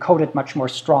 They're encoded much more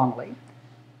strongly.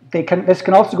 This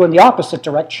can also go in the opposite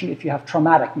direction if you have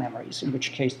traumatic memories, in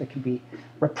which case they can be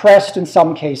repressed in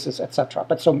some cases, etc.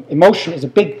 But so emotion is a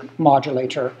big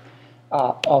modulator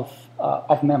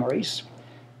of memories.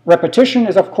 Repetition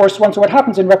is, of course, one. So what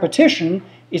happens in repetition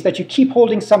is that you keep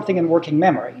holding something in working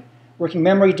memory. Working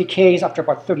memory decays after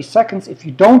about 30 seconds if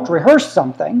you don't rehearse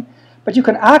something, but you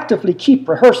can actively keep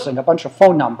rehearsing a bunch of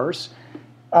phone numbers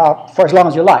for as long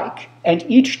as you like. And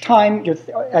each time,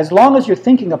 as long as you're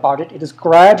thinking about it, it is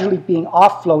gradually being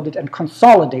offloaded and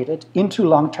consolidated into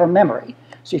long-term memory.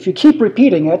 So if you keep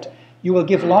repeating it, you will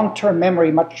give long-term memory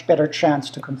a much better chance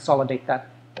to consolidate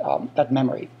that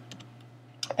memory.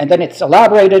 And then it's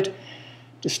elaborated.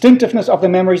 Distinctiveness of the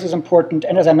memories is important.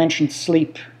 And as I mentioned,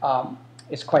 sleep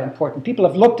is quite important. People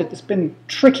have looked at, it's been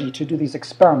tricky to do these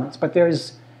experiments, but there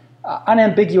is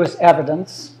unambiguous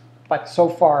evidence, but so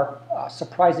far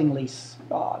surprisingly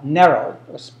narrow,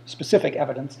 specific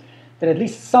evidence, that at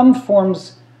least some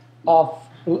forms of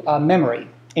memory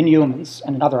in humans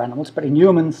and in other animals, but in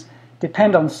humans,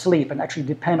 depend on sleep and actually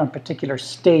depend on particular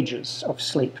stages of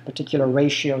sleep, particular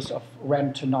ratios of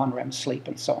REM to non-REM sleep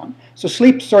and so on. So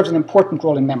sleep serves an important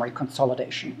role in memory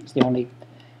consolidation. It's the only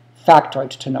factoid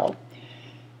to know.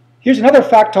 Here's another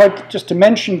factoid, just to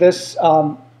mention this.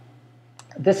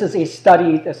 This is a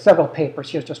study, there's several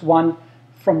papers. Here's just one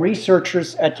from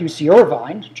researchers at UC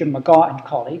Irvine, Jim McGaugh and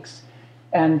colleagues.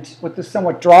 And what this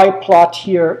somewhat dry plot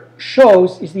here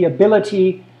shows is the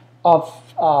ability of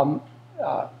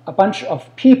a bunch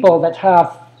of people that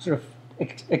have sort of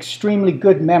extremely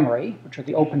good memory, which are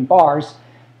the open bars,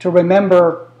 to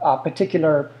remember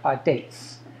particular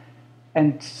dates.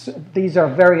 And these are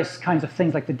various kinds of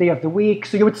things like the day of the week.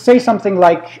 So you would say something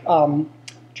like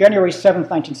January 7th,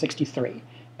 1963.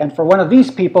 And for one of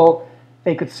these people,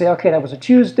 they could say, okay, that was a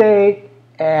Tuesday,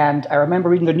 and I remember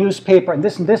reading the newspaper, and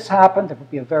this happened. That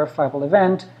would be a verifiable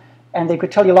event. And they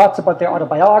could tell you lots about their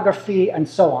autobiography and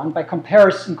so on. By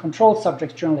comparison, controlled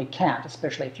subjects generally can't,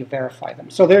 especially if you verify them.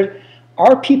 So there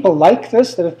are people like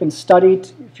this that have been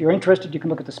studied. If you're interested, you can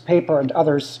look at this paper and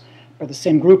others by the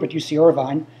same group at UC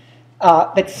Irvine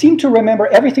that seem to remember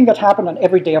everything that happened on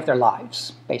every day of their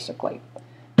lives, basically.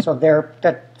 So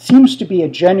that seems to be a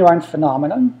genuine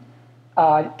phenomenon.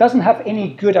 It doesn't have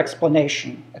any good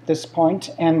explanation at this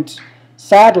point, and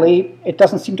sadly, it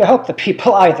doesn't seem to help the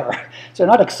people either. So they're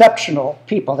not exceptional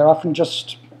people. They're often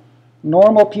just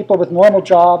normal people with normal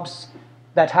jobs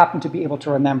that happen to be able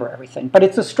to remember everything. But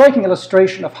it's a striking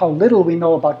illustration of how little we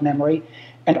know about memory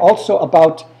and also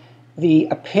about the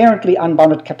apparently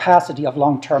unbounded capacity of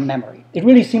long-term memory. It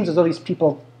really seems as though these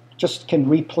people just can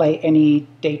replay any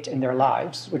date in their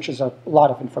lives, which is a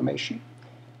lot of information.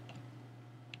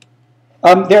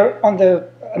 On the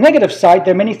negative side,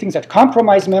 there are many things that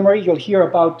compromise memory. You'll hear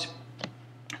about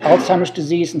Alzheimer's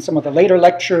disease in some of the later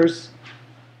lectures.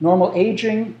 Normal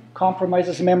aging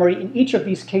compromises memory. In each of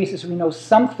these cases, we know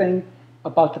something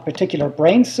about the particular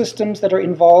brain systems that are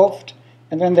involved.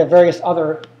 And then there are various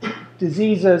other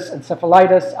diseases,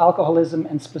 encephalitis, alcoholism,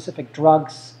 and specific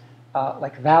drugs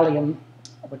like Valium,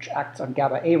 which acts on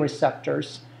GABA A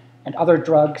receptors, and other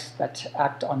drugs that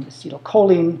act on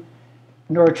acetylcholine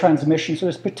neurotransmission. So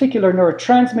there's particular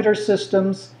neurotransmitter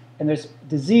systems, and there's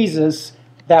diseases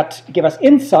that give us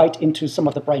insight into some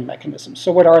of the brain mechanisms.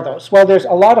 So what are those? Well, there's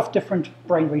a lot of different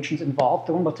brain regions involved.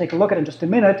 The one we'll take a look at in just a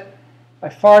minute, by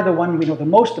far the one we know the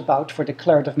most about for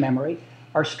declarative memory,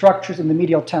 are structures in the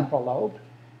medial temporal lobe.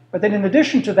 But then in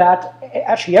addition to that,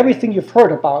 actually everything you've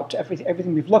heard about,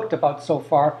 everything we've looked about so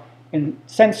far in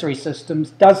sensory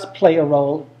systems does play a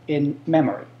role in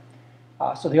memory.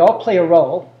 So they all play a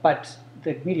role, but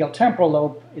the medial temporal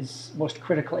lobe is most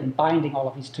critical in binding all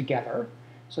of these together.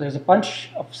 So there's a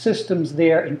bunch of systems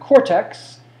there in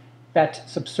cortex that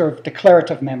subserve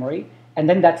declarative memory, and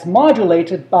then that's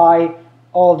modulated by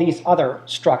all these other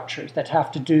structures that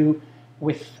have to do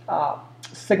with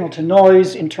signal to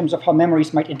noise in terms of how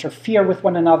memories might interfere with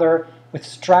one another, with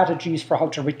strategies for how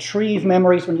to retrieve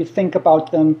memories when you think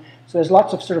about them. So there's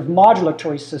lots of sort of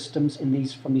modulatory systems in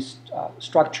from these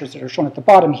structures that are shown at the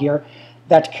bottom here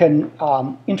that can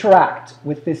interact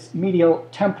with this medial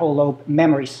temporal lobe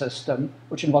memory system,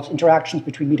 which involves interactions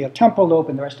between medial temporal lobe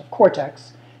and the rest of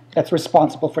cortex that's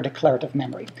responsible for declarative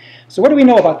memory. So what do we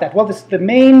know about that? Well, the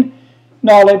main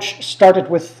knowledge started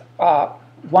with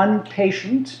one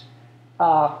patient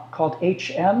called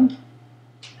HM,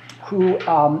 who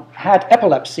had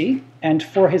epilepsy, and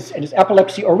his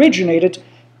epilepsy originated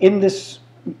in this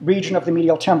region of the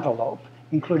medial temporal lobe,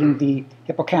 including the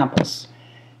hippocampus.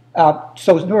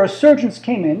 So neurosurgeons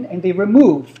came in and they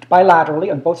removed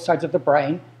bilaterally on both sides of the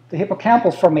brain the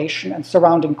hippocampal formation and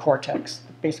surrounding cortex,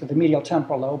 basically the medial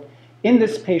temporal lobe, in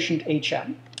this patient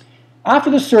HM. After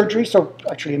the surgery, so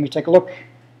actually let me take a look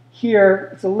here.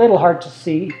 It's a little hard to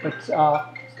see,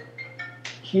 but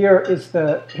here is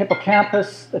the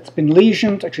hippocampus that's been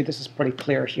lesioned. Actually, this is pretty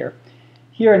clear here.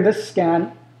 Here in this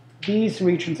scan, these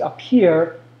regions up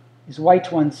here, these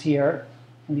white ones here,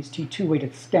 and these T2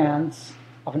 weighted scans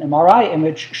of an MRI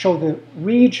image show the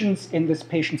regions in this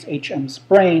patient's HM's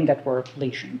brain that were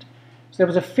lesioned. So there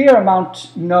was a fair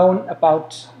amount known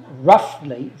about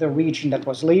roughly the region that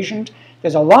was lesioned.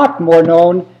 There's a lot more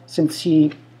known since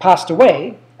he passed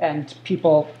away, and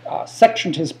people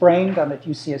sectioned his brain down at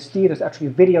UCSD. There's actually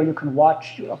a video you can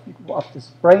watch of this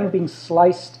brain being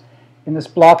sliced in this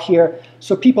block here.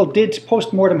 So people did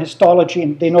post-mortem histology,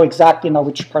 and they know exactly now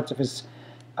which parts of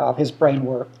his brain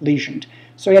were lesioned.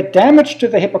 So he had damage to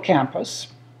the hippocampus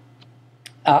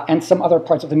and some other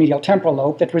parts of the medial temporal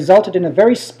lobe that resulted in a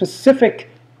very specific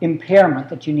impairment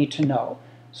that you need to know.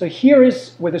 So here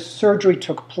is where the surgery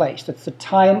took place. That's the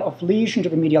time of lesion to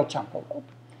the medial temporal lobe.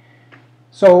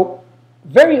 So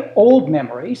very old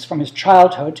memories from his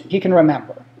childhood he can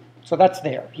remember. So that's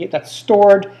there. That's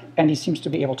stored, and he seems to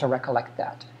be able to recollect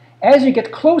that. As you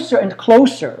get closer and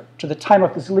closer to the time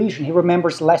of this lesion, he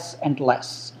remembers less and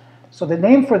less. So the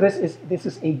name for this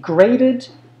is a graded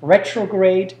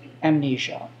retrograde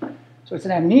amnesia. So it's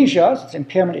an amnesia, so it's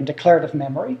impairment in declarative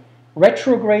memory.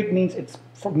 Retrograde means it's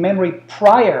for memory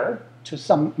prior to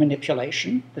some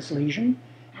manipulation, this lesion,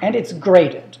 and it's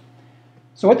graded.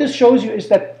 So what this shows you is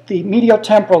that the medial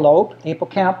temporal lobe, the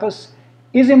hippocampus,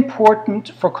 is important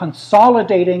for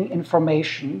consolidating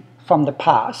information from the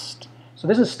past. So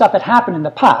this is stuff that happened in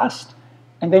the past,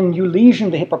 and then you lesion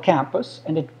the hippocampus,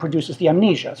 and it produces the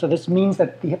amnesia. So this means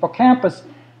that the hippocampus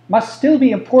must still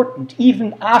be important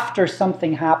even after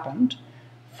something happened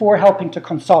for helping to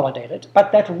consolidate it,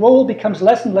 but that role becomes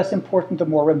less and less important the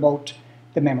more remote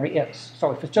the memory is.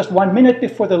 So if it's just 1 minute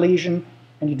before the lesion,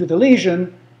 and you do the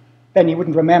lesion, then you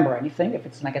wouldn't remember anything. If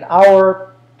it's like an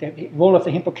hour, the role of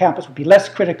the hippocampus would be less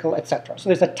critical, etc. So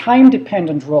there's a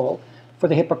time-dependent role for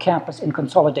the hippocampus in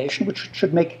consolidation, which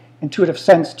should make intuitive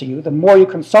sense to you. The more you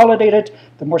consolidate it,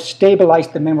 the more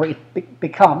stabilized the memory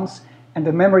becomes, and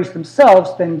the memories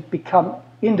themselves then become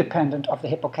independent of the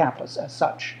hippocampus as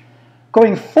such.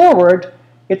 Going forward,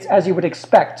 it's as you would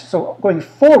expect. So going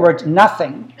forward,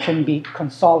 nothing can be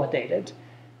consolidated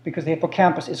because the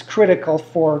hippocampus is critical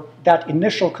for that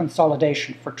initial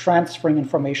consolidation, for transferring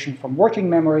information from working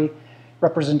memory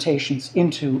representations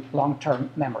into long-term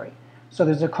memory. So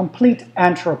there's a complete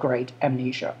anterograde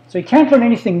amnesia. So he can't learn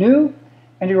anything new,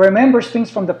 and he remembers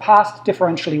things from the past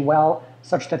differentially well,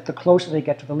 such that the closer they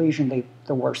get to the lesion,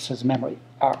 the worse his memory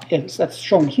is. That's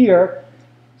shown here.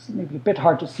 It's maybe a bit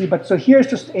hard to see, but so here's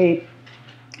just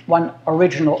one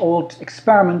original old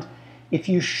experiment. If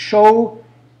you show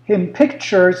him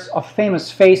pictures of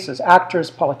famous faces, actors,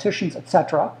 politicians,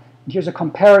 etc., and here's a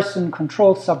comparison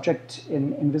control subject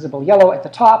in invisible yellow at the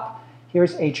top.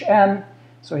 Here's HM.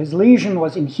 So his lesion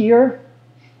was in here,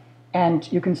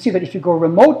 and you can see that if you go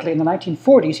remotely in the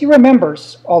 1940s, he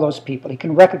remembers all those people. He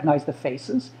can recognize the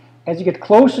faces. As you get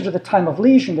closer to the time of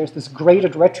lesion, there's this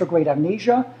graded retrograde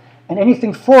amnesia, and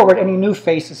anything forward, any new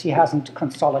faces, he hasn't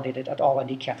consolidated at all, and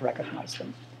he can't recognize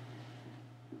them.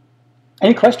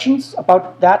 Any questions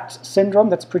about that syndrome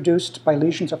that's produced by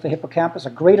lesions of the hippocampus, a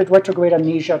graded retrograde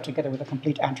amnesia together with a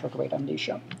complete anterograde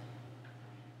amnesia?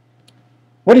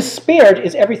 What is spared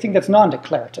is everything that's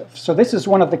non-declarative. So this is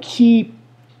one of the key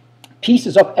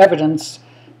pieces of evidence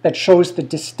that shows the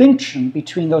distinction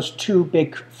between those two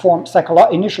big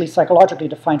initially psychologically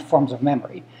defined forms of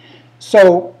memory.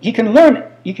 So you can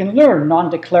learn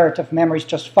non-declarative memories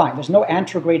just fine. There's no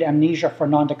anterograde amnesia for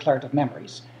non-declarative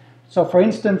memories. So for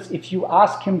instance, if you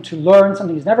ask him to learn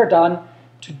something he's never done,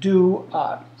 to do, it's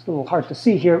a little hard to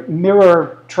see here,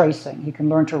 mirror tracing. He can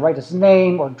learn to write his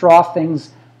name or draw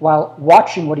things while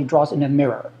watching what he draws in a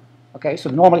mirror. Okay, so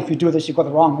normally if you do this, you go the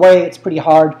wrong way. It's pretty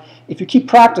hard. If you keep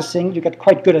practicing, you get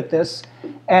quite good at this,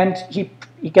 and he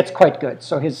gets quite good.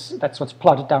 So that's what's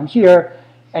plotted down here,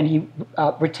 and he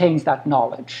retains that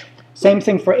knowledge. Same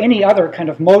thing for any other kind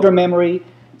of motor memory.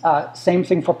 Same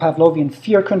thing for Pavlovian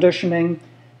fear conditioning.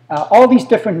 All these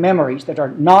different memories that are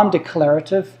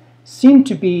non-declarative seem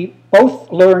to be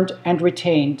both learned and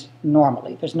retained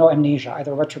normally. There's no amnesia,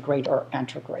 either retrograde or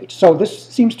anterograde. So this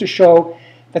seems to show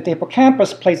that the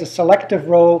hippocampus plays a selective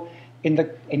role in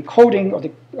the encoding or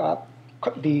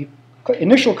the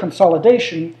initial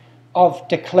consolidation of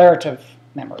declarative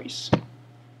memories.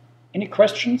 Any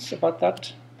questions about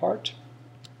that part?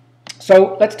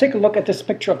 So let's take a look at this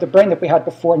picture of the brain that we had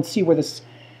before and see where this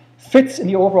fits in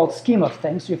the overall scheme of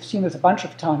things. You've seen this a bunch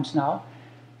of times now.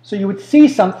 So you would see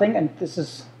something, and this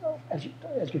is, as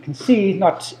you can see,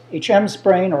 not HM's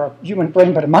brain or a human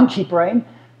brain, but a monkey brain,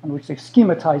 on which they've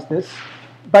schematized this.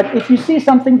 But if you see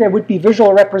something, there would be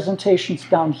visual representations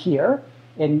down here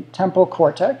in temporal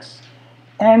cortex,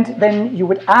 and then you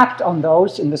would act on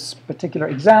those. In this particular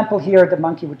example here, the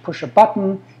monkey would push a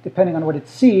button, depending on what it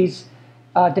sees,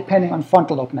 depending on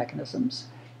frontal lobe mechanisms.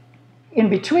 In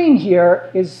between here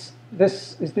is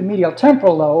the medial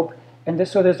temporal lobe, and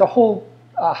so there's a whole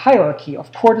hierarchy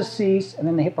of cortices and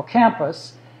then the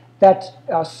hippocampus that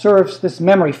serves this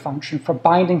memory function for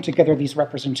binding together these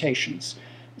representations.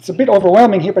 It's a bit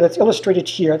overwhelming here, but it's illustrated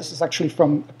here. This is actually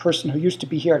from a person who used to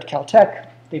be here at Caltech,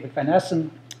 David Van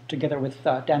Essen, together with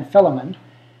Dan Fellerman.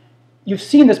 You've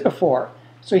seen this before.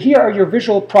 So here are your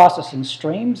visual processing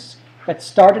streams that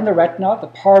start in the retina, the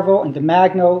parvo and the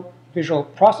magno visual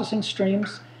processing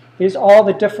streams. Here's all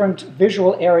the different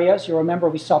visual areas. You remember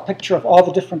we saw a picture of all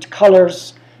the different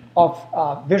colors of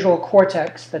visual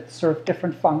cortex that serve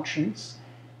different functions.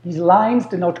 These lines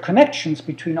denote connections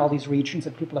between all these regions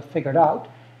that people have figured out.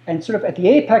 And sort of at the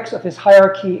apex of this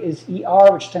hierarchy is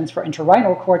ER, which stands for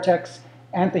entorhinal cortex,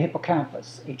 and the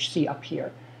hippocampus, HC up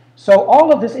here. So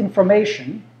all of this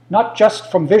information, not just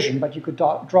from vision, but you could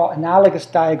draw analogous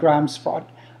diagrams for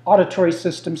auditory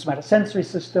systems, somatosensory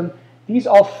system. These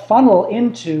all funnel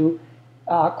into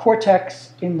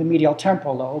cortex in the medial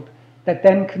temporal lobe that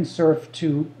then can serve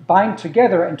to bind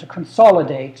together and to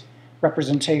consolidate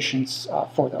representations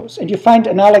for those. And you find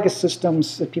analogous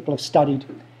systems that people have studied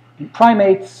in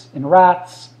primates, in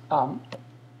rats,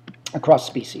 across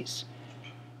species.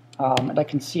 And I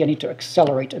can see I need to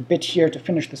accelerate a bit here to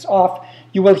finish this off.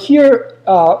 You will hear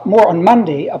more on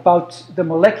Monday about the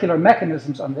molecular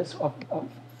mechanisms on this,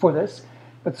 for this.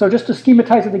 But so just to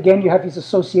schematize it again, you have these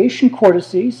association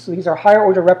cortices. So these are higher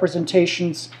order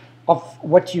representations of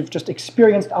what you've just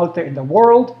experienced out there in the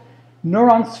world.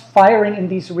 Neurons firing in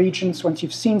these regions once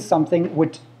you've seen something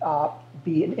would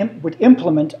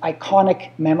implement iconic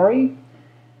memory.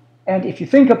 And if you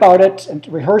think about it and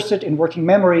rehearse it in working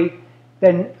memory,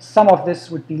 then some of this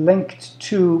would be linked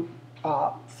to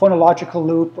phonological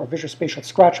loop or visuospatial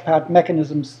scratchpad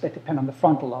mechanisms that depend on the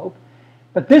frontal lobe.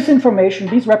 But this information,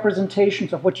 these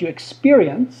representations of what you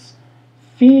experience,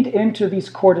 feed into these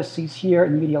cortices here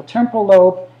in the medial temporal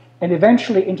lobe and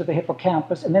eventually into the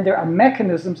hippocampus. And then there are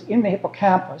mechanisms in the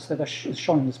hippocampus that is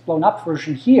shown in this blown up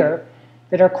version here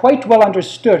that are quite well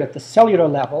understood at the cellular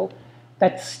level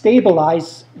that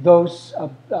stabilize those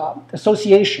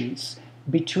associations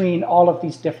between all of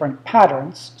these different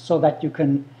patterns so that you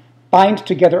can bind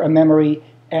together a memory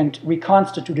and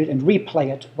reconstitute it and replay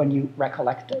it when you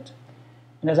recollect it.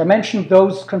 And as I mentioned,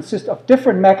 those consist of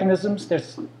different mechanisms.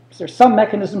 There's some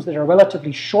mechanisms that are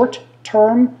relatively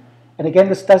short-term, and again,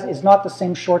 this is not the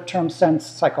same short-term sense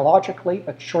psychologically,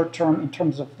 but short-term in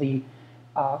terms of the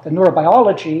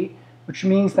neurobiology, which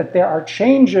means that there are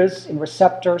changes in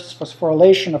receptors,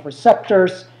 phosphorylation of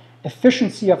receptors,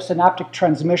 efficiency of synaptic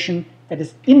transmission that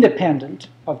is independent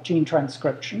of gene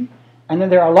transcription. And then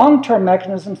there are long-term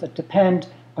mechanisms that depend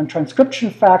on transcription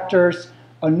factors,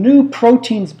 on new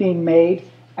proteins being made,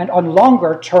 and on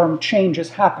longer-term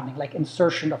changes happening, like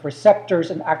insertion of receptors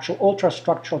and actual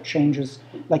ultrastructural changes,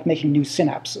 like making new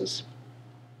synapses.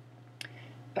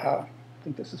 I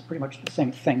think this is pretty much the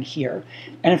same thing here.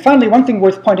 And then finally, one thing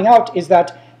worth pointing out is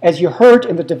that, as you heard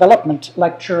in the development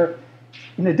lecture,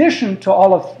 in addition to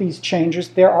all of these changes,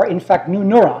 there are in fact new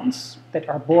neurons that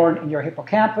are born in your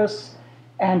hippocampus,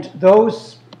 and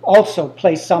those also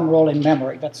play some role in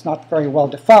memory. That's not very well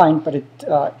defined, but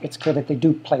it's clear that they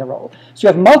do play a role. So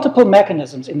you have multiple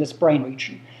mechanisms in this brain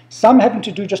region, some having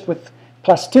to do just with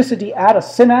plasticity at a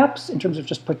synapse in terms of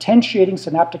just potentiating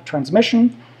synaptic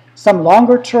transmission, some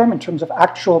longer term in terms of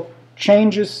actual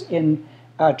changes in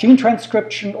gene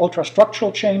transcription,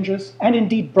 ultrastructural changes, and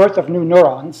indeed birth of new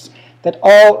neurons that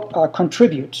all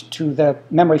contribute to the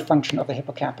memory function of the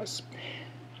hippocampus.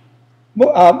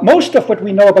 Most of what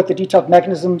we know about the detailed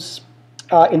mechanisms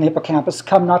in the hippocampus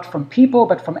come not from people,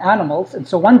 but from animals. And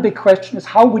so one big question is,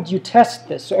 how would you test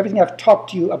this? So everything I've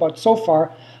talked to you about so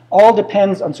far all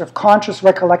depends on sort of conscious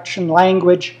recollection,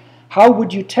 language. How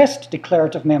would you test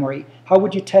declarative memory? How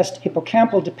would you test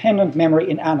hippocampal-dependent memory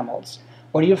in animals?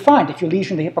 What do you find if you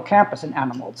lesion the hippocampus in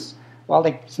animals? Well,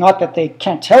 it's not that they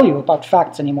can't tell you about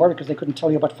facts anymore, because they couldn't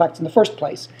tell you about facts in the first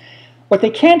place. What they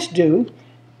can't do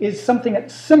is something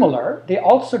that's similar. They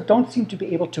also don't seem to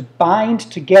be able to bind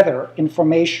together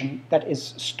information that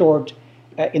is stored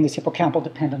in this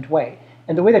hippocampal-dependent way.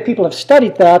 And the way that people have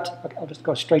studied that, I'll just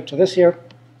go straight to this here,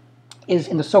 is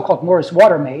in the so-called Morris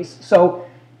water maze. So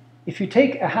if you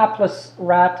take a hapless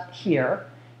rat here,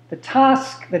 the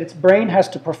task that its brain has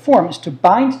to perform is to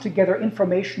bind together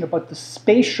information about the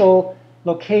spatial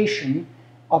location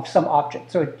of some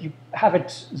object. So you have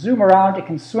it zoom around, it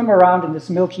can swim around in this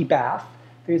milky bath.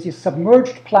 There's a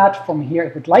submerged platform here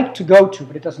it would like to go to,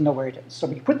 but it doesn't know where it is. So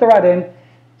you put the rat in,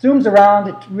 zooms around,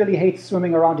 it really hates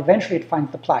swimming around, eventually it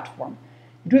finds the platform.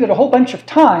 You do that a whole bunch of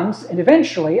times, and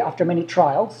eventually, after many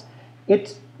trials,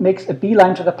 it makes a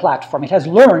beeline to the platform. It has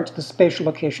learned the spatial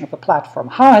location of the platform.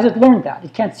 How has it learned that?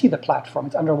 It can't see the platform,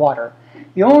 it's underwater.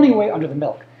 The only way, under the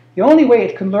milk, the only way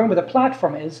it can learn where the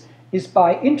platform is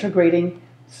by integrating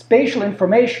spatial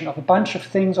information of a bunch of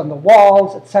things on the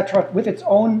walls, etc., with its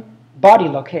own body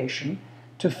location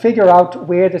to figure out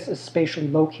where this is spatially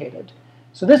located.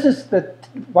 So this is the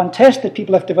one test that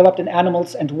people have developed in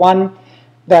animals, and one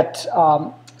that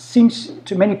seems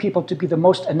to many people to be the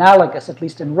most analogous, at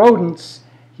least in rodents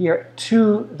here,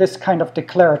 to this kind of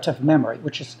declarative memory,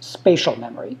 which is spatial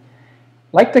memory.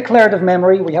 Like declarative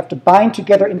memory, we have to bind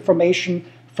together information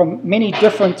from many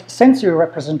different sensory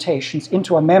representations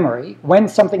into a memory. When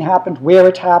something happened, where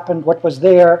it happened, what was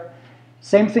there.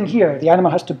 Same thing here. The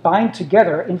animal has to bind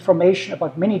together information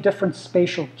about many different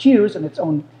spatial cues and its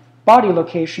own body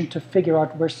location to figure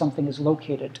out where something is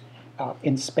located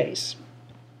in space.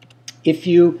 If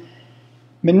you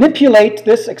manipulate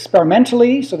this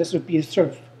experimentally, so this would be sort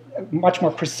of much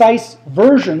more precise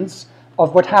versions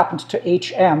of what happened to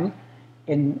HM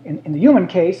in the human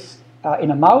case in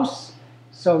a mouse.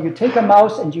 So you take a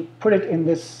mouse and you put it in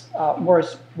this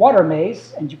Morris water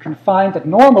maze, and you can find that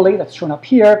normally, that's shown up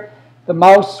here, the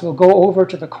mouse will go over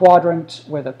to the quadrant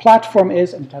where the platform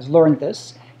is, and it has learned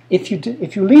this. If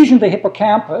you lesion the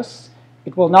hippocampus,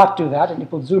 it will not do that, and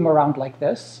it will zoom around like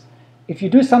this. If you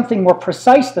do something more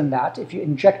precise than that, if you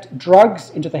inject drugs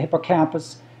into the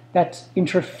hippocampus that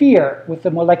interfere with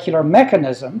the molecular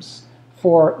mechanisms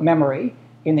for memory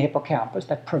in the hippocampus,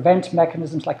 that prevent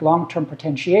mechanisms like long-term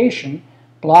potentiation,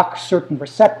 block certain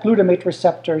glutamate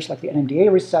receptors like the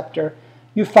NMDA receptor,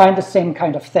 you find the same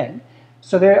kind of thing.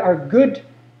 So there are good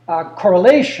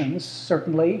correlations,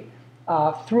 certainly,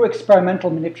 through experimental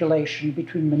manipulation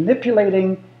between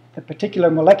manipulating the particular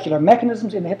molecular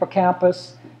mechanisms in the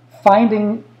hippocampus,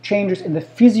 finding changes in the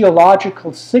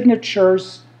physiological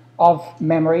signatures of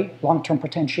memory, long-term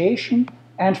potentiation,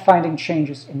 and finding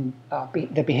changes in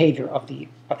the behavior of the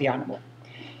animal.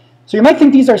 So you might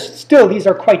think these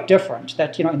are quite different,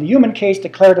 that in the human case,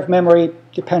 declarative memory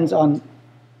depends on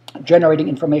generating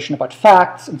information about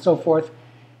facts and so forth.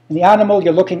 In the animal,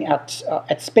 you're looking at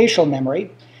spatial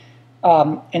memory.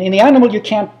 And in the animal, you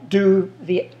can't do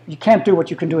what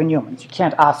you can do in humans. You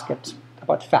can't ask it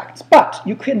about facts. But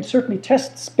you can certainly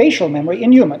test spatial memory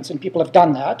in humans, and people have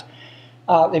done that.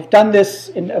 They've done this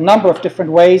in a number of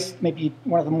different ways. Maybe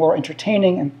one of the more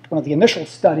entertaining and one of the initial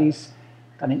studies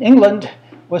done in England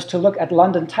was to look at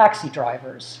London taxi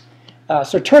drivers.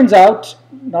 So it turns out,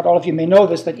 not all of you may know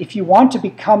this, that if you want to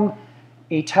become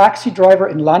a taxi driver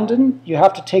in London, you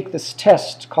have to take this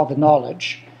test called the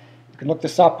Knowledge. You can look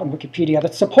this up on Wikipedia.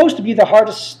 That's supposed to be the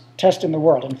hardest test in the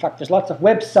world. In fact, there's lots of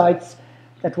websites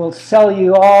that will sell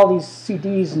you all these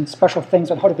CDs and special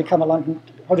things on how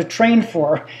to train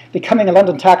for becoming a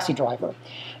London taxi driver.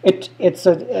 It's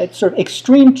sort of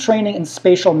extreme training in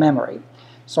spatial memory.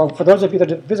 So for those of you that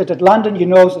have visited London, you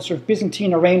know the sort of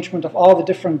Byzantine arrangement of all the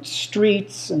different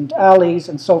streets and alleys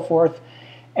and so forth.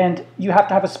 And you have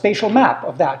to have a spatial map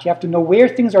of that. You have to know where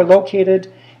things are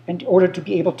located in order to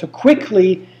be able to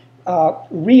quickly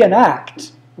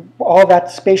reenact all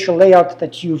that spatial layout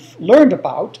that you've learned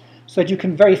about, so that you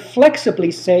can very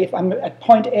flexibly say, if I'm at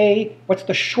point A, what's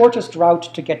the shortest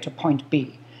route to get to point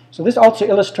B? So this also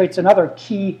illustrates another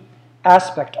key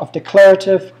aspect of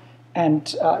declarative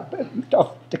and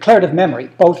of declarative memory,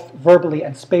 both verbally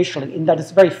and spatially, in that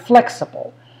it's very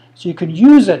flexible. So you can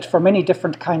use it for many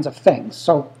different kinds of things.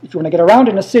 So if you want to get around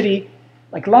in a city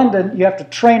like London, you have to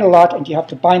train a lot and you have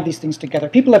to bind these things together.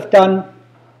 People have done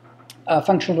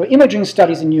functional imaging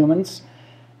studies in humans.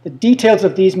 The details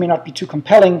of these may not be too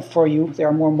compelling for you. There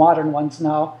are more modern ones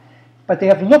now. But they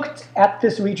have looked at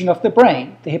this region of the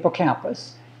brain, the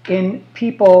hippocampus, in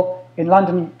people, in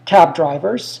London cab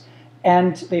drivers,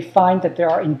 and they find that there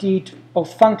are indeed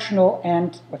both functional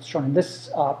and, what's shown in this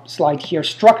slide here,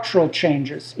 structural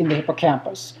changes in the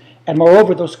hippocampus. And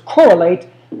moreover, those correlate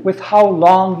with how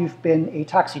long you've been a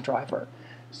taxi driver.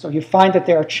 So you find that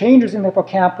there are changes in the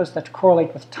hippocampus that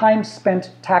correlate with time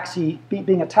spent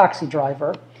being a taxi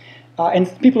driver.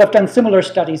 And people have done similar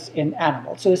studies in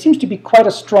animals. So there seems to be quite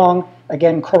a strong,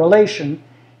 again, correlation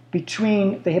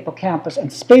between the hippocampus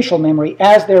and spatial memory,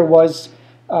 as there was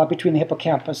between the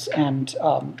hippocampus and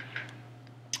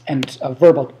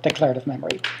verbal declarative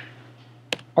memory.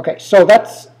 Okay, so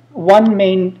that's one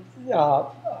main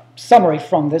summary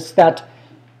from this, that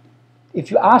if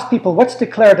you ask people what's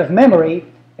declarative memory,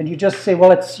 and you just say,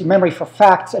 well, it's memory for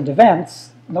facts and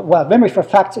events. Well, memory for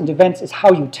facts and events is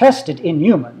how you test it in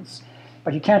humans,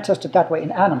 but you can't test it that way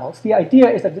in animals. The idea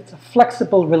is that it's a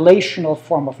flexible relational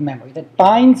form of memory that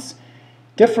binds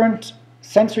different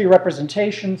sensory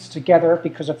representations together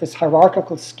because of this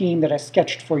hierarchical scheme that I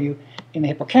sketched for you in the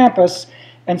hippocampus.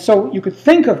 And so you could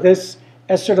think of this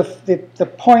as sort of the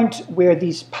point where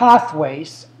these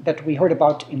pathways that we heard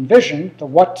about in vision, the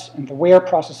what and the where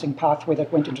processing pathway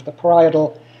that went into the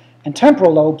parietal and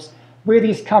temporal lobes, where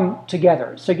these come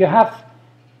together. So you have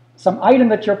some item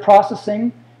that you're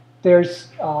processing. There's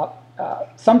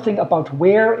something about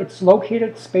where it's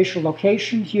located, spatial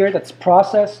location here that's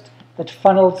processed, that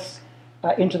funnels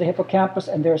into the hippocampus,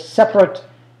 and there's separate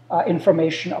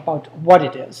information about what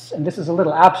it is. And this is a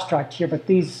little abstract here, but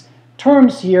these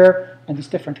terms here and these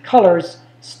different colors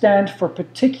stand for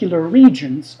particular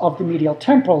regions of the medial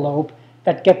temporal lobe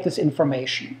that get this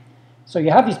information. So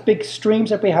you have these big streams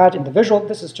that we had in the visual.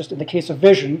 This is just in the case of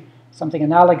vision. Something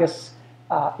analogous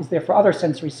is there for other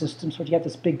sensory systems. So you have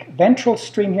this big ventral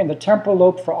stream here in the temporal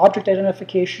lobe for object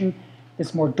identification,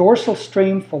 this more dorsal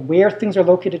stream for where things are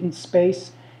located in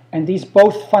space, and these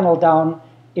both funnel down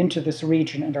into this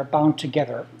region and are bound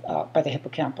together by the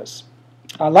hippocampus.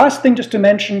 Last thing just to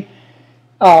mention,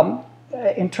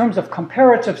 in terms of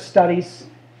comparative studies,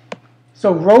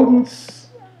 so rodents,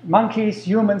 monkeys,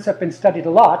 humans have been studied a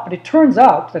lot, but it turns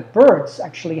out that birds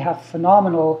actually have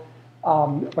phenomenal,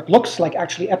 what looks like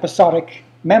actually episodic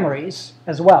memories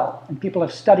as well. And people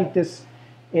have studied this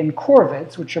in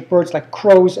corvids, which are birds like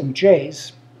crows and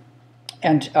jays.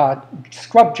 And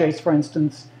scrub jays, for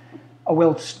instance,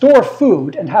 will store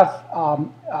food and have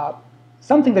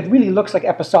something that really looks like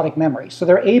episodic memory. So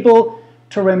they're able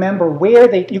to remember where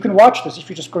they, you can watch this if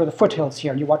you just go to the foothills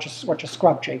here and you watch a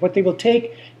scrub jay. What they will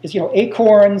take is,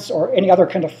 acorns or any other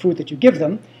kind of food that you give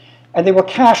them, and they will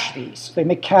cache these. They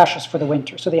make caches for the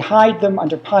winter. So they hide them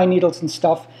under pine needles and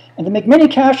stuff, and they make many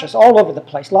caches all over the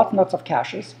place, lots and lots of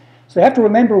caches. So they have to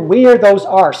remember where those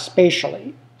are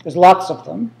spatially. There's lots of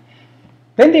them.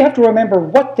 Then they have to remember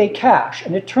what they cache,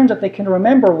 and it turns out they can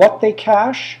remember what they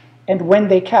cache and when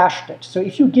they cached it. So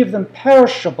if you give them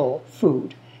perishable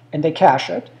food and they cache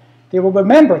it, they will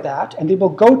remember that, and they will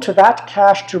go to that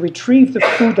cache to retrieve the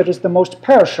food that is the most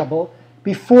perishable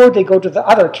before they go to the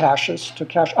other caches to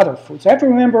cache other foods. So they have to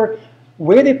remember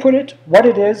where they put it, what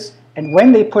it is, and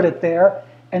when they put it there,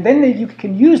 and then you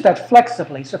can use that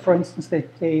flexibly. So for instance,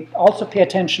 they also pay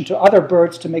attention to other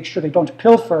birds to make sure they don't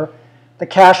pilfer the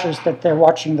caches that they're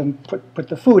watching them put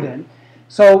the food in.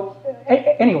 So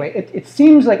anyway, it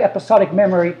seems like episodic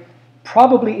memory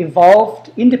probably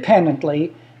evolved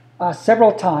independently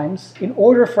several times in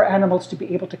order for animals to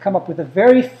be able to come up with a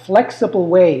very flexible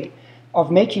way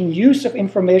of making use of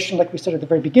information, like we said at the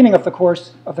very beginning of the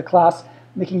course, of the class,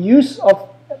 making use of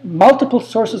multiple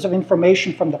sources of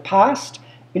information from the past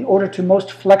in order to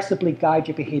most flexibly guide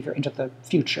your behavior into the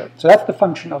future. So that's the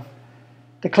function of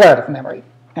declarative memory.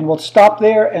 And we'll stop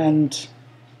there, and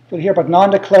you'll hear about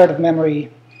non-declarative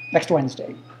memory next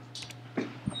Wednesday.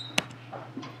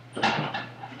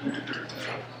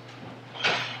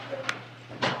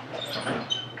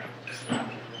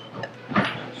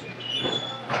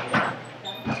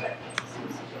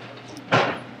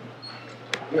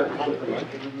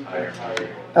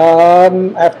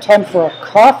 I have time for a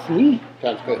coffee.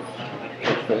 Sounds good.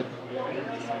 Sounds good.